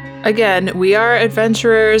 Again, we are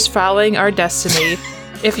adventurers following our destiny.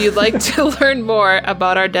 If you'd like to learn more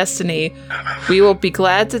about our destiny, we will be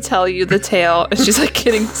glad to tell you the tale. And she's like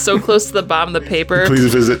getting so close to the bottom of the paper.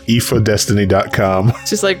 Please visit ifadestiny.com.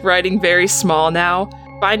 She's like writing very small now.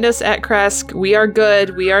 Find us at Kresk. We are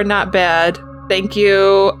good. We are not bad. Thank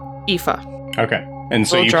you, Aoife. Okay. And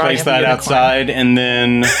so Little you drawing place of a that unicorn. outside, and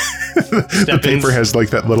then The paper has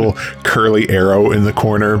like that little curly arrow in the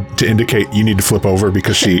corner to indicate you need to flip over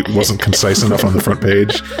because she wasn't concise enough on the front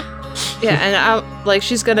page. Yeah, and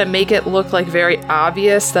she's gonna make it look like very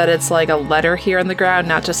obvious that it's like a letter here on the ground,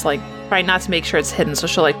 not just like try not to make sure it's hidden. So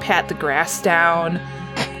she'll like pat the grass down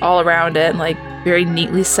all around it and like very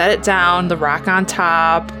neatly set it down, the rock on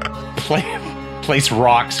top. place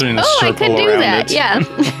rocks in a Oh, I circle could do around that. it. Yeah.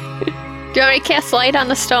 Do you want me to cast light on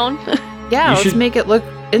the stone? Yeah, You let's should- make it look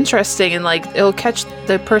interesting and like it'll catch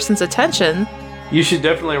the person's attention. You should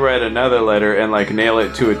definitely write another letter and like nail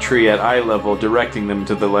it to a tree at eye level, directing them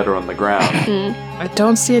to the letter on the ground. I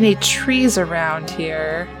don't see any trees around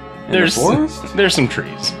here. In the forest? There's some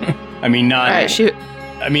trees. I mean, not. All right,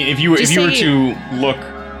 I mean, if you were Just say- to look,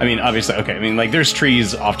 I mean, obviously, okay. I mean, like, there's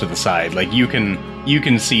trees off to the side. Like, you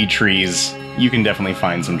can see trees. You can definitely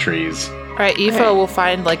find some trees. All right, Aoife will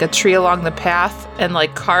find like a tree along the path and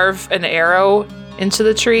like carve an arrow into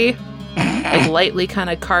the tree, like lightly kind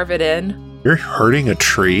of carve it in. You're hurting a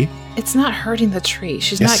tree? It's not hurting the tree.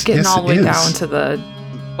 She's Yes, not getting yes, all the it way is. down to the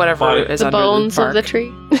whatever Body- is The under bones the of the bark.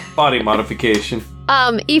 tree. Body modification.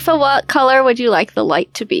 Aoife, what color would you like the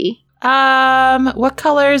light to be? What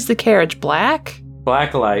color is the carriage? Black?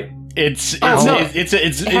 Black light. It's Oh, no.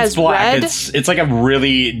 it's black. red? It's like a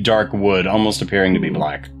really dark wood, almost appearing to be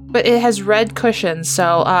black. But it has red cushions,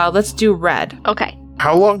 so let's do red. Okay.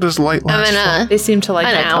 How long does light last? I'm They seem to like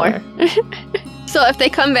an that hour. color. So if they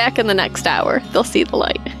come back in the next hour, they'll see the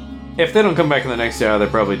light. If they don't come back in the next hour, they're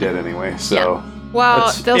probably dead anyway. So Well,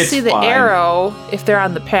 It's- they'll it's see the fine. arrow if they're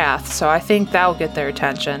on the path, so I think that'll get their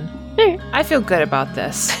attention. Sure. I feel good about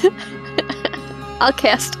this. I'll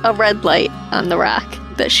cast a red light on the rock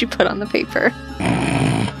that she put on the paper.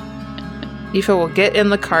 Aoife will get in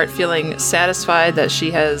the cart feeling satisfied that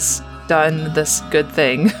she has done this good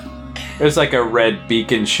thing. there's like a red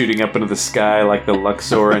beacon shooting up into the sky, like the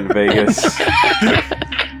Luxor in Vegas.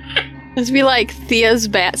 This would be like Thea's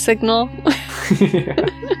bat signal.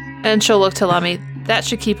 And she'll look to Lemmy. That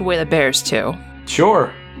should keep away the bears, too.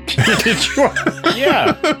 Sure. Sure.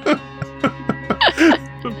 Yeah.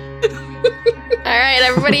 All right,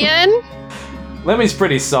 everybody in? Lemmy's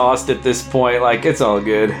pretty sauced at this point. Like, it's all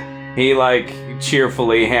good. He, like,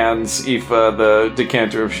 cheerfully hands Aoife the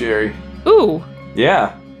decanter of sherry. Ooh,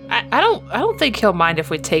 Yeah. I don't think he'll mind if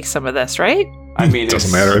we take some of this, right? I mean, Doesn't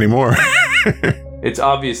it's, matter anymore. It's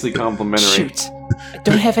obviously complimentary. Shoot. I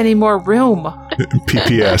don't have any more room.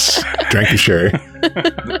 PPS. Drank the sherry.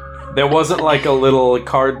 There wasn't like a little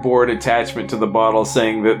cardboard attachment to the bottle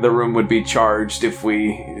saying that the room would be charged if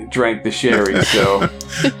we drank the sherry, so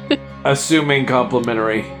assuming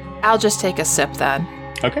complimentary. I'll just take a sip then.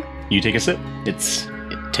 Okay. You take a sip. It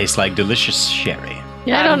tastes like delicious sherry.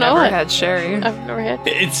 I don't know I've never it. had sherry. I've never had.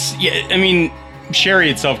 It's yeah. I mean, sherry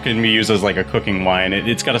itself can be used as like a cooking wine.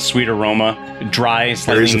 It's got a sweet aroma, dry, It's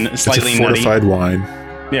slightly a nutty. fortified wine,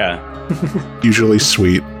 Yeah. usually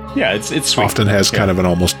sweet. Yeah. It's sweet. Often has kind of an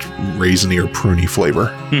almost raisiny or pruny flavor,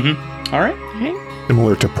 All right.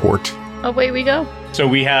 similar to port. Away we go. So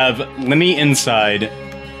we have Lemmy inside,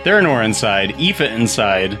 Theranor inside, Aoife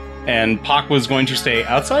inside, and Pock was going to stay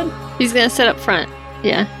outside? He's gonna sit up front.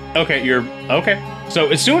 Yeah. Okay, you're okay. So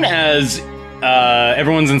as soon as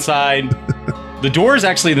everyone's inside, the doors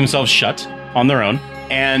actually themselves shut on their own.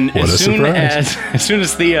 And What a surprise. as soon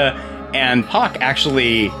as Thea and Pock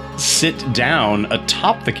actually sit down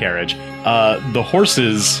atop the carriage, the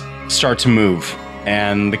horses start to move,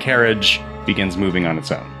 and the carriage begins moving on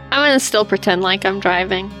its own. I'm gonna still pretend like I'm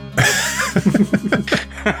driving.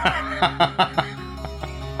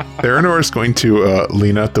 Theranor is going to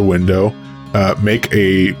lean out the window, make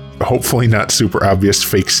a hopefully not super obvious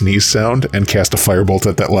fake sneeze sound, and cast a firebolt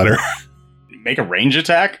at that letter. Make a range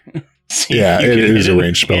attack? See Yeah, if you it can is hit a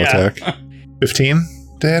ranged spell Yeah. attack. 15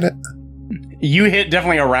 to hit it? You hit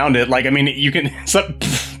definitely around it. Like, I mean, you can...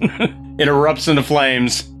 it erupts into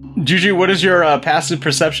flames. Juju, what is your passive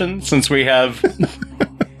perception, since we have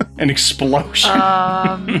an explosion?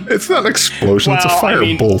 It's not an explosion, it's a Well, I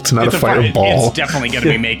mean, firebolt, not a it's fireball. It's definitely going to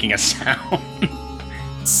be making a sound.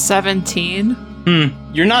 17.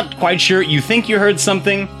 You're not quite sure. You think you heard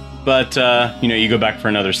something, but, you go back for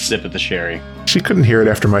another sip at the sherry. She couldn't hear it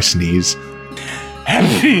after my sneeze.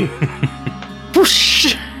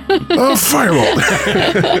 Whoosh. Oh, firebolt!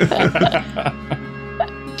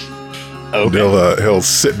 Okay. He'll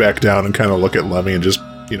sit back down and kind of look at Lemmy and just,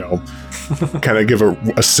 kind of give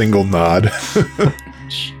a single nod.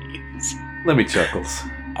 Jeez. Let me chuckles.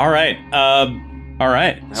 All right. All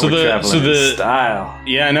right. Now we're traveling in style.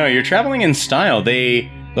 Yeah, no, you're traveling in style. The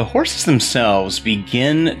horses themselves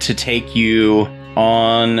begin to take you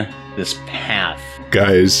on this path.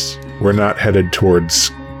 Guys, we're not headed towards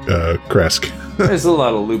Kresk. There's a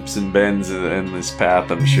lot of loops and bends in this path,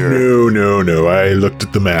 I'm sure. No. I looked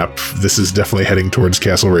at the map. This is definitely heading towards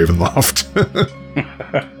Castle Ravenloft.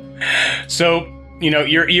 So,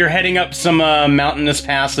 you're heading up some mountainous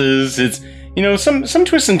passes. It's, some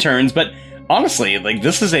twists and turns, but honestly, like,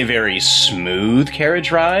 this is a very smooth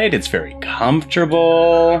carriage ride. It's very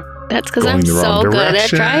comfortable. That's because Going I'm the wrong so good at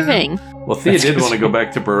direction. driving. Well, Thea did want to go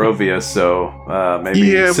back to Barovia, so maybe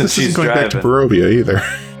Yeah, but since this isn't she's going driving. back to Barovia either.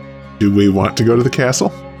 Do we want to go to the castle?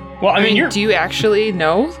 Well, I mean, you're... Do you actually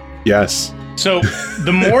know? Yes. So,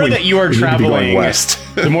 the more that you are We need to be going traveling... west.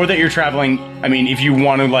 The more that you're traveling, I mean, if you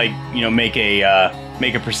want to, make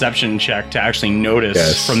a perception check to actually notice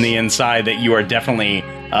Yes. from the inside that you are definitely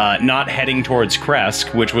not heading towards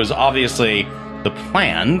Kresk, which was obviously the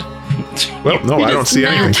plan. Well, no, I don't see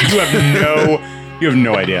not. anything. You have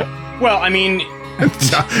no idea. Well, I mean,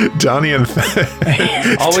 Donnie and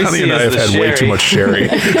All we Donnie see and I is have the had way sherry. too much sherry.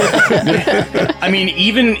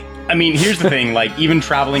 here's the thing, like, even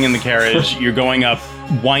traveling in the carriage, you're going up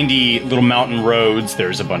windy little mountain roads.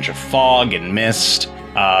 There's a bunch of fog and mist.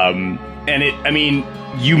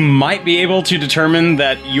 you might be able to determine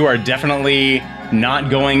that you are definitely not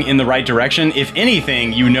going in the right direction. If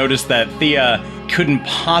anything, you notice that Thea couldn't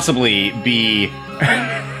possibly be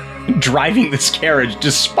driving this carriage,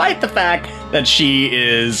 despite the fact that she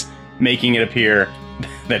is making it appear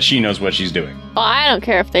that she knows what she's doing. Well, I don't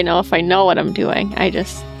care if they know if I know what I'm doing. I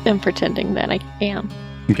just am pretending that I am.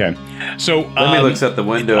 Okay. So Lenny looks out the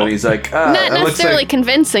window and he's like, not necessarily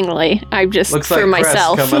convincingly. I'm just looks for like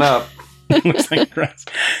myself. Crest coming up. looks like grass.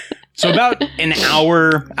 So about an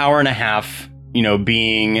hour and a half,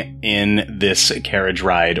 being in this carriage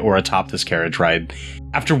ride or atop this carriage ride.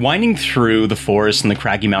 After winding through the forest and the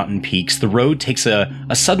craggy mountain peaks, the road takes a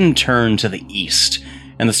sudden turn to the east,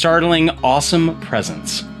 and the startling, awesome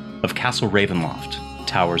presence of Castle Ravenloft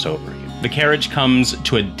towers over you. The carriage comes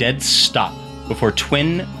to a dead stop before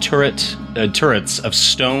twin turrets of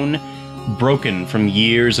stone broken from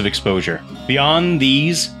years of exposure. Beyond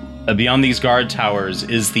these guard towers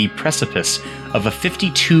is the precipice of a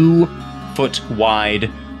 52-foot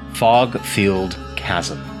wide fog-filled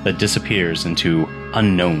chasm that disappears into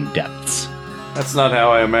unknown depths. That's not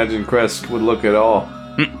how I imagined Crest would look at all.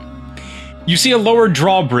 You see a lower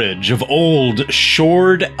drawbridge of old,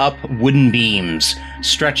 shored-up wooden beams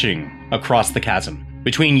stretching across the chasm.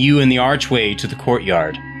 Between you and the archway to the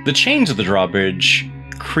courtyard, the chains of the drawbridge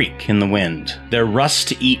creak in the wind, their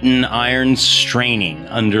rust-eaten iron straining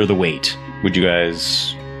under the weight. Would you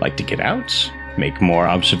guys like to get out? Make more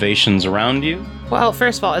observations around you? Well,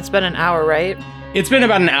 first of all, it's been an hour, right? It's been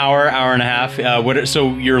about an hour and a half.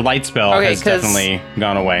 So your light spell has definitely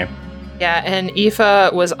gone away. Yeah, and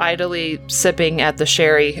Aoife was idly sipping at the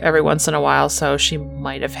sherry every once in a while, so she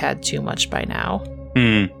might have had too much by now.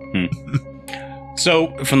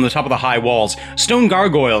 So, from the top of the high walls, stone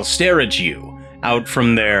gargoyles stare at you out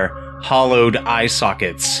from their hollowed eye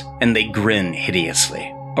sockets, and they grin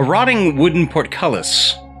hideously. A rotting wooden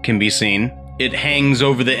portcullis can be seen. It hangs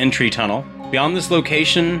over the entry tunnel. Beyond this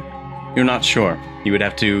location, you're not sure. You would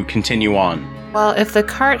have to continue on. Well, if the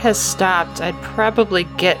cart has stopped, I'd probably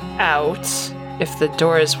get out if the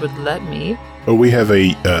doors would let me. Oh, we have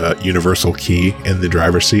a universal key in the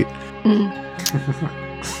driver's seat.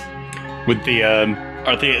 With the,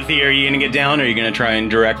 Thea, are you going to get down, or are you going to try and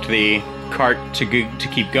direct the cart to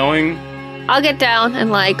keep going? I'll get down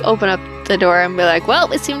and, open up the door and be like,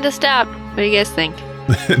 well, it seemed to stop. What do you guys think?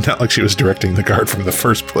 Not like she was directing the cart from the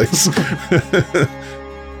first place.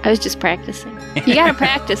 I was just practicing. You gotta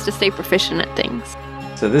practice to stay proficient at things.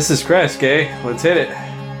 So this is Kresk, eh? Let's hit it.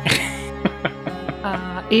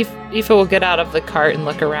 Aoife will get out of the cart and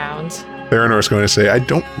look around. Theranor's going to say, I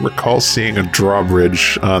don't recall seeing a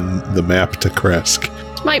drawbridge on the map to Kresk.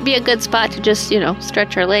 This might be a good spot to just,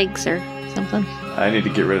 stretch our legs or something. I need to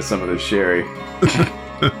get rid of some of this sherry.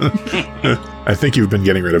 I think you've been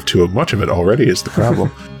getting rid of too much of it already is the problem.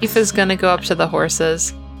 Aoife's gonna go up to the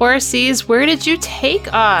horses. Horsies, where did you take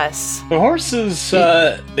us? The horses,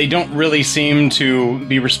 they don't really seem to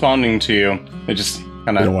be responding to you. They just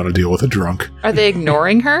kind They don't of... want to deal with a drunk. Are they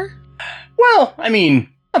ignoring her? Well,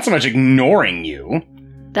 not so much ignoring you,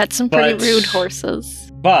 That's some pretty But- rude horses.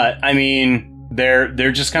 but,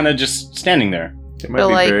 they're just kind of just standing there. They might But,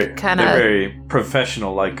 be like, kinda- they're very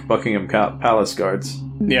professional, like Buckingham Palace guards.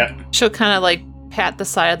 Yeah. She'll kind of pat the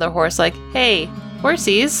side of the horse, hey,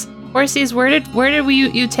 horsies, where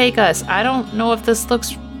did you take us? I don't know if this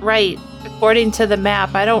looks right. According to the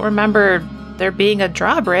map, I don't remember there being a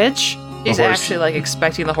drawbridge. She's horse- actually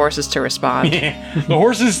expecting the horses to respond. The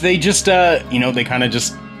horses, they just, they kind of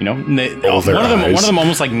just, one of their them eyes.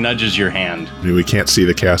 almost nudges your hand. I mean, we can't see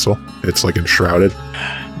the castle. It's enshrouded.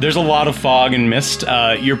 There's a lot of fog and mist.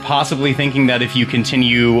 You're possibly thinking that if you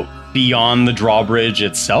continue beyond the drawbridge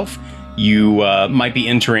itself, you might be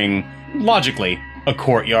entering, logically, a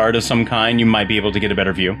courtyard of some kind. You might be able to get a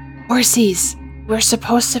better view. Horsies, we're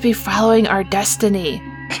supposed to be following our destiny.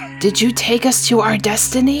 Did you take us to our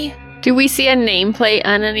destiny? Do we see a nameplate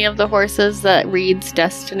on any of the horses that reads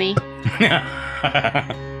Destiny?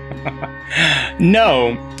 No,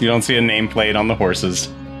 you don't see a nameplate on the horses.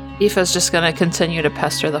 Aoife's just gonna continue to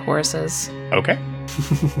pester the horses. Okay.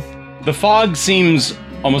 The fog seems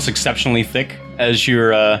almost exceptionally thick as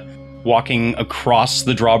you're walking across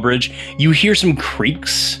the drawbridge. You hear some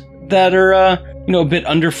creaks that are, a bit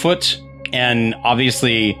underfoot. And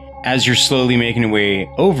obviously, as you're slowly making your way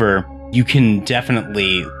over, you can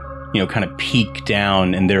definitely, kind of peek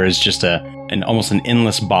down, and there is just almost an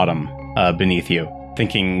endless bottom beneath you.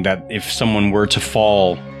 Thinking that if someone were to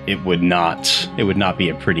fall, it would not be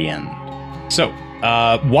a pretty end. So,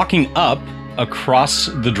 walking up across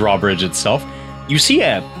the drawbridge itself, you see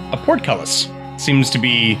a portcullis. Seems to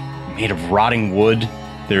be made of rotting wood.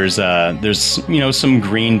 There's some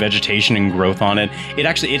green vegetation and growth on it.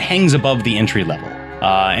 It hangs above the entry level.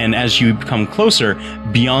 And as you come closer,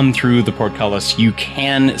 beyond through the portcullis, you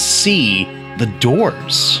can see the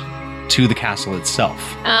doors to the castle itself.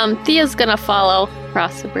 Thea's gonna follow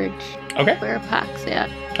across the bridge. Okay. Where Pac's at.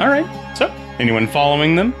 All right. So, anyone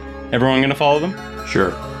following them? Everyone going to follow them?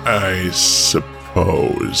 Sure. I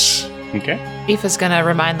suppose. Okay. Aoife's gonna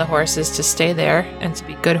remind the horses to stay there and to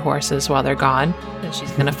be good horses while they're gone, and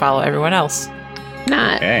she's gonna follow everyone else.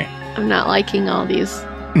 Okay. I'm not liking all these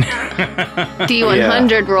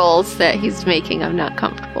D100 rolls that he's making. I'm not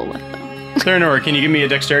comfortable with them. Theranor, can you give me a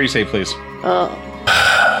dexterity save, please? Oh,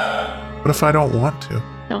 What if I don't want to?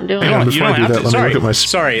 don't do Hang on, it. before I do that, let me look at my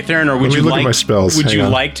Sorry, Theranor, Let would me you look at like my spells. Would Hang you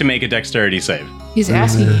on. like to make a dexterity save? He's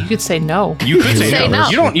asking you. You could say no. You could say, Say no.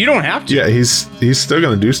 You don't have to. Yeah, he's still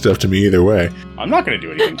gonna do stuff to me either way. I'm not going to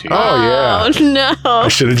do anything to you. Oh, yeah. no. I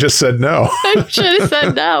should have just said no. I should have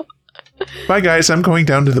said no. Bye, guys. I'm going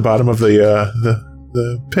down to the bottom of the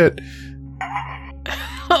pit.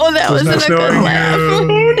 Oh, that There's wasn't no a good snowing. laugh.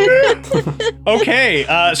 Okay,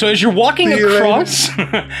 so as you're walking See you later.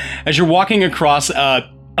 across,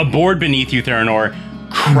 a board beneath you, Theranor,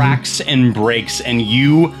 cracks and breaks, and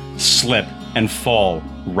you slip and fall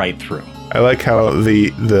right through. I like how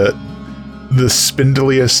the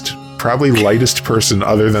spindliest, probably lightest person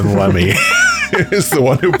other than Lemmy is the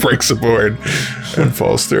one who breaks a board and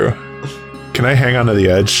falls through. Can I hang onto the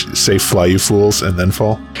edge, say "Fly, you fools," and then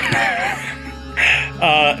fall?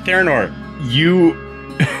 Theranor, you...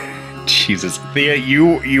 Jesus. Thea,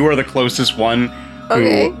 you are the closest one who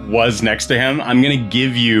Okay. was next to him. I'm going to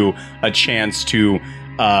give you a chance to,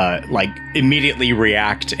 immediately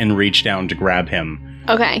react and reach down to grab him.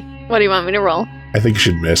 Okay. What do you want me to roll? I think you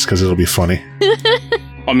should miss because it'll be funny.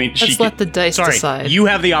 I mean, Let's let the dice decide. You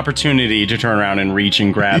have the opportunity to turn around and reach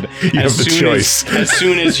and grab You have the choice. as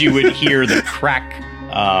soon as you would hear the crack.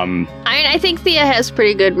 I mean, I think Thea has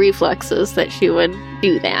pretty good reflexes that she would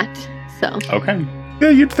do that. So. Okay. Yeah,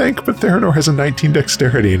 you'd think, but Theranor has a 19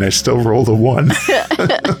 dexterity, and I still rolled a 1.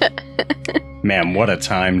 Man, what a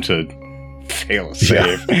time to fail a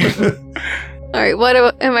save. All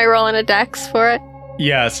right. Am I rolling a dex for it?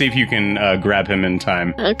 Yeah, see if you can grab him in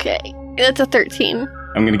time. Okay. That's a 13.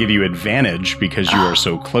 I'm going to give you advantage because you are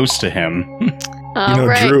so close to him. All You know,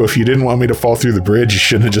 right. Drew, if you didn't want me to fall through the bridge, you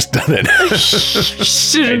shouldn't have just done it.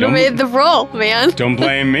 Should Hey, have don't- made the roll, man. Don't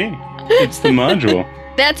blame me. It's the module.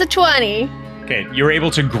 That's a 20. Okay, you're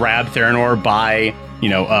able to grab Theranor by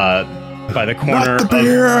the corner Not the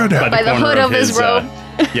beard! By the corner hood of his robe.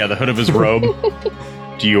 Yeah, the hood of his robe.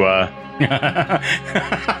 Do you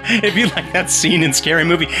it'd be like that scene in Scary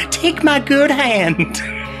Movie. Take my good hand.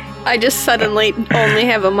 I just suddenly only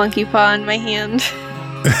have a monkey paw in my hand.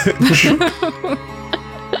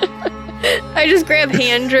 I just grab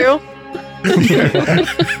hand, Drew.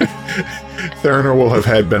 Theranor will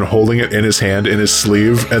have been holding it in his hand, in his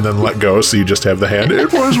sleeve, and then let go, so you just have the hand.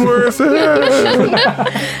 It was worth it!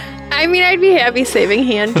 I mean, I'd be happy saving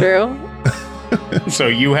hand, Drew. So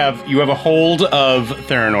you have a hold of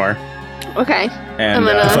Theranor. Okay. And I'm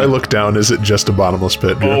gonna- If I look down, is it just a bottomless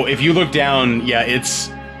pit, Drew? oh, if you look down, yeah,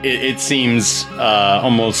 it seems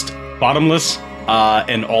almost bottomless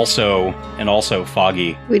and also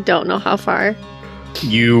foggy. We don't know how far.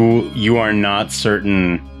 You are not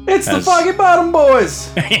certain. It's the As- Foggy Bottom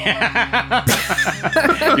Boys! You're I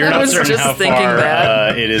not was certain just how thinking far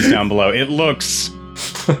that. it is down below. It looks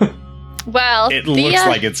Well, Thea,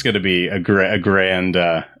 like it's going to be a grand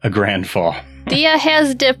fall. Thea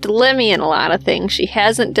has dipped Lemmy in a lot of things. She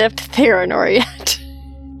hasn't dipped Theranor yet.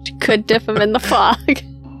 She could dip him in the fog.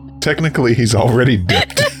 Technically, he's already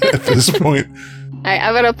dipped at this point.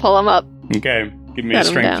 I'm gonna pull him up. Okay, give me a Set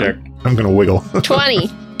him strength check. down. I'm gonna wiggle. 20.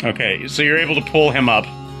 Okay, so you're able to pull him up.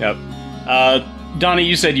 Yep. Donnie,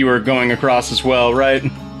 you said you were going across as well, right?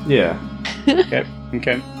 Yeah.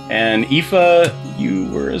 Okay. And Aoife, you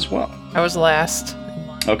were as well. I was last.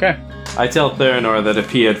 Okay. I tell Theranor that if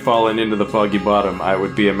he had fallen into the Foggy Bottom, I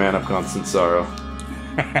would be a man of constant sorrow.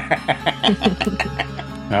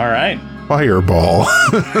 All right. Fireball.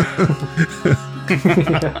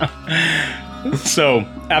 So,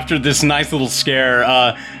 after this nice little scare,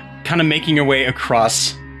 kind of making your way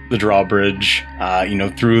across the drawbridge,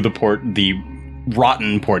 through the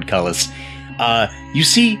rotten portcullis, you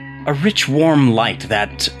see a rich, warm light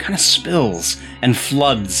that kind of spills and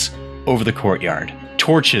floods over the courtyard.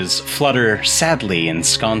 Torches flutter sadly in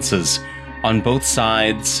sconces on both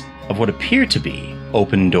sides of what appear to be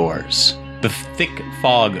open doors. The thick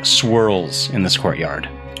fog swirls in this courtyard.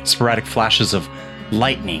 Sporadic flashes of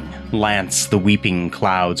lightning lance the weeping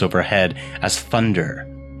clouds overhead as thunder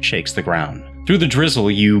shakes the ground. Through the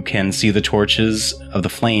drizzle, you can see the torches of the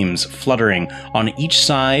flames fluttering on each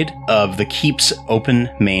side of the keep's open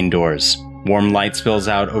main doors. Warm light spills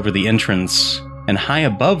out over the entrance, and high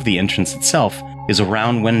above the entrance itself is a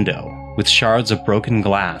round window with shards of broken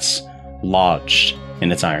glass lodged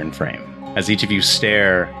in its iron frame. As each of you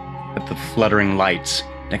stare at the fluttering lights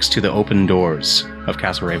next to the open doors of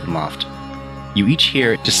Castle Ravenloft, you each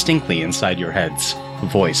hear distinctly inside your heads a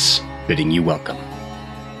voice bidding you welcome.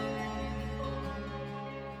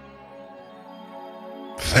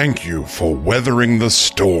 Thank you for weathering the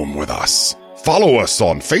storm with us. Follow us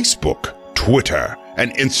on Facebook, Twitter,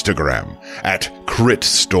 and Instagram at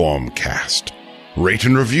CritStormcast. Rate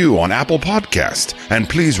and review on Apple Podcast, and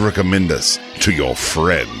please recommend us to your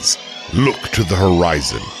friends. Look to the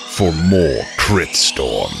horizon for more Crit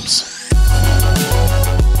Storms.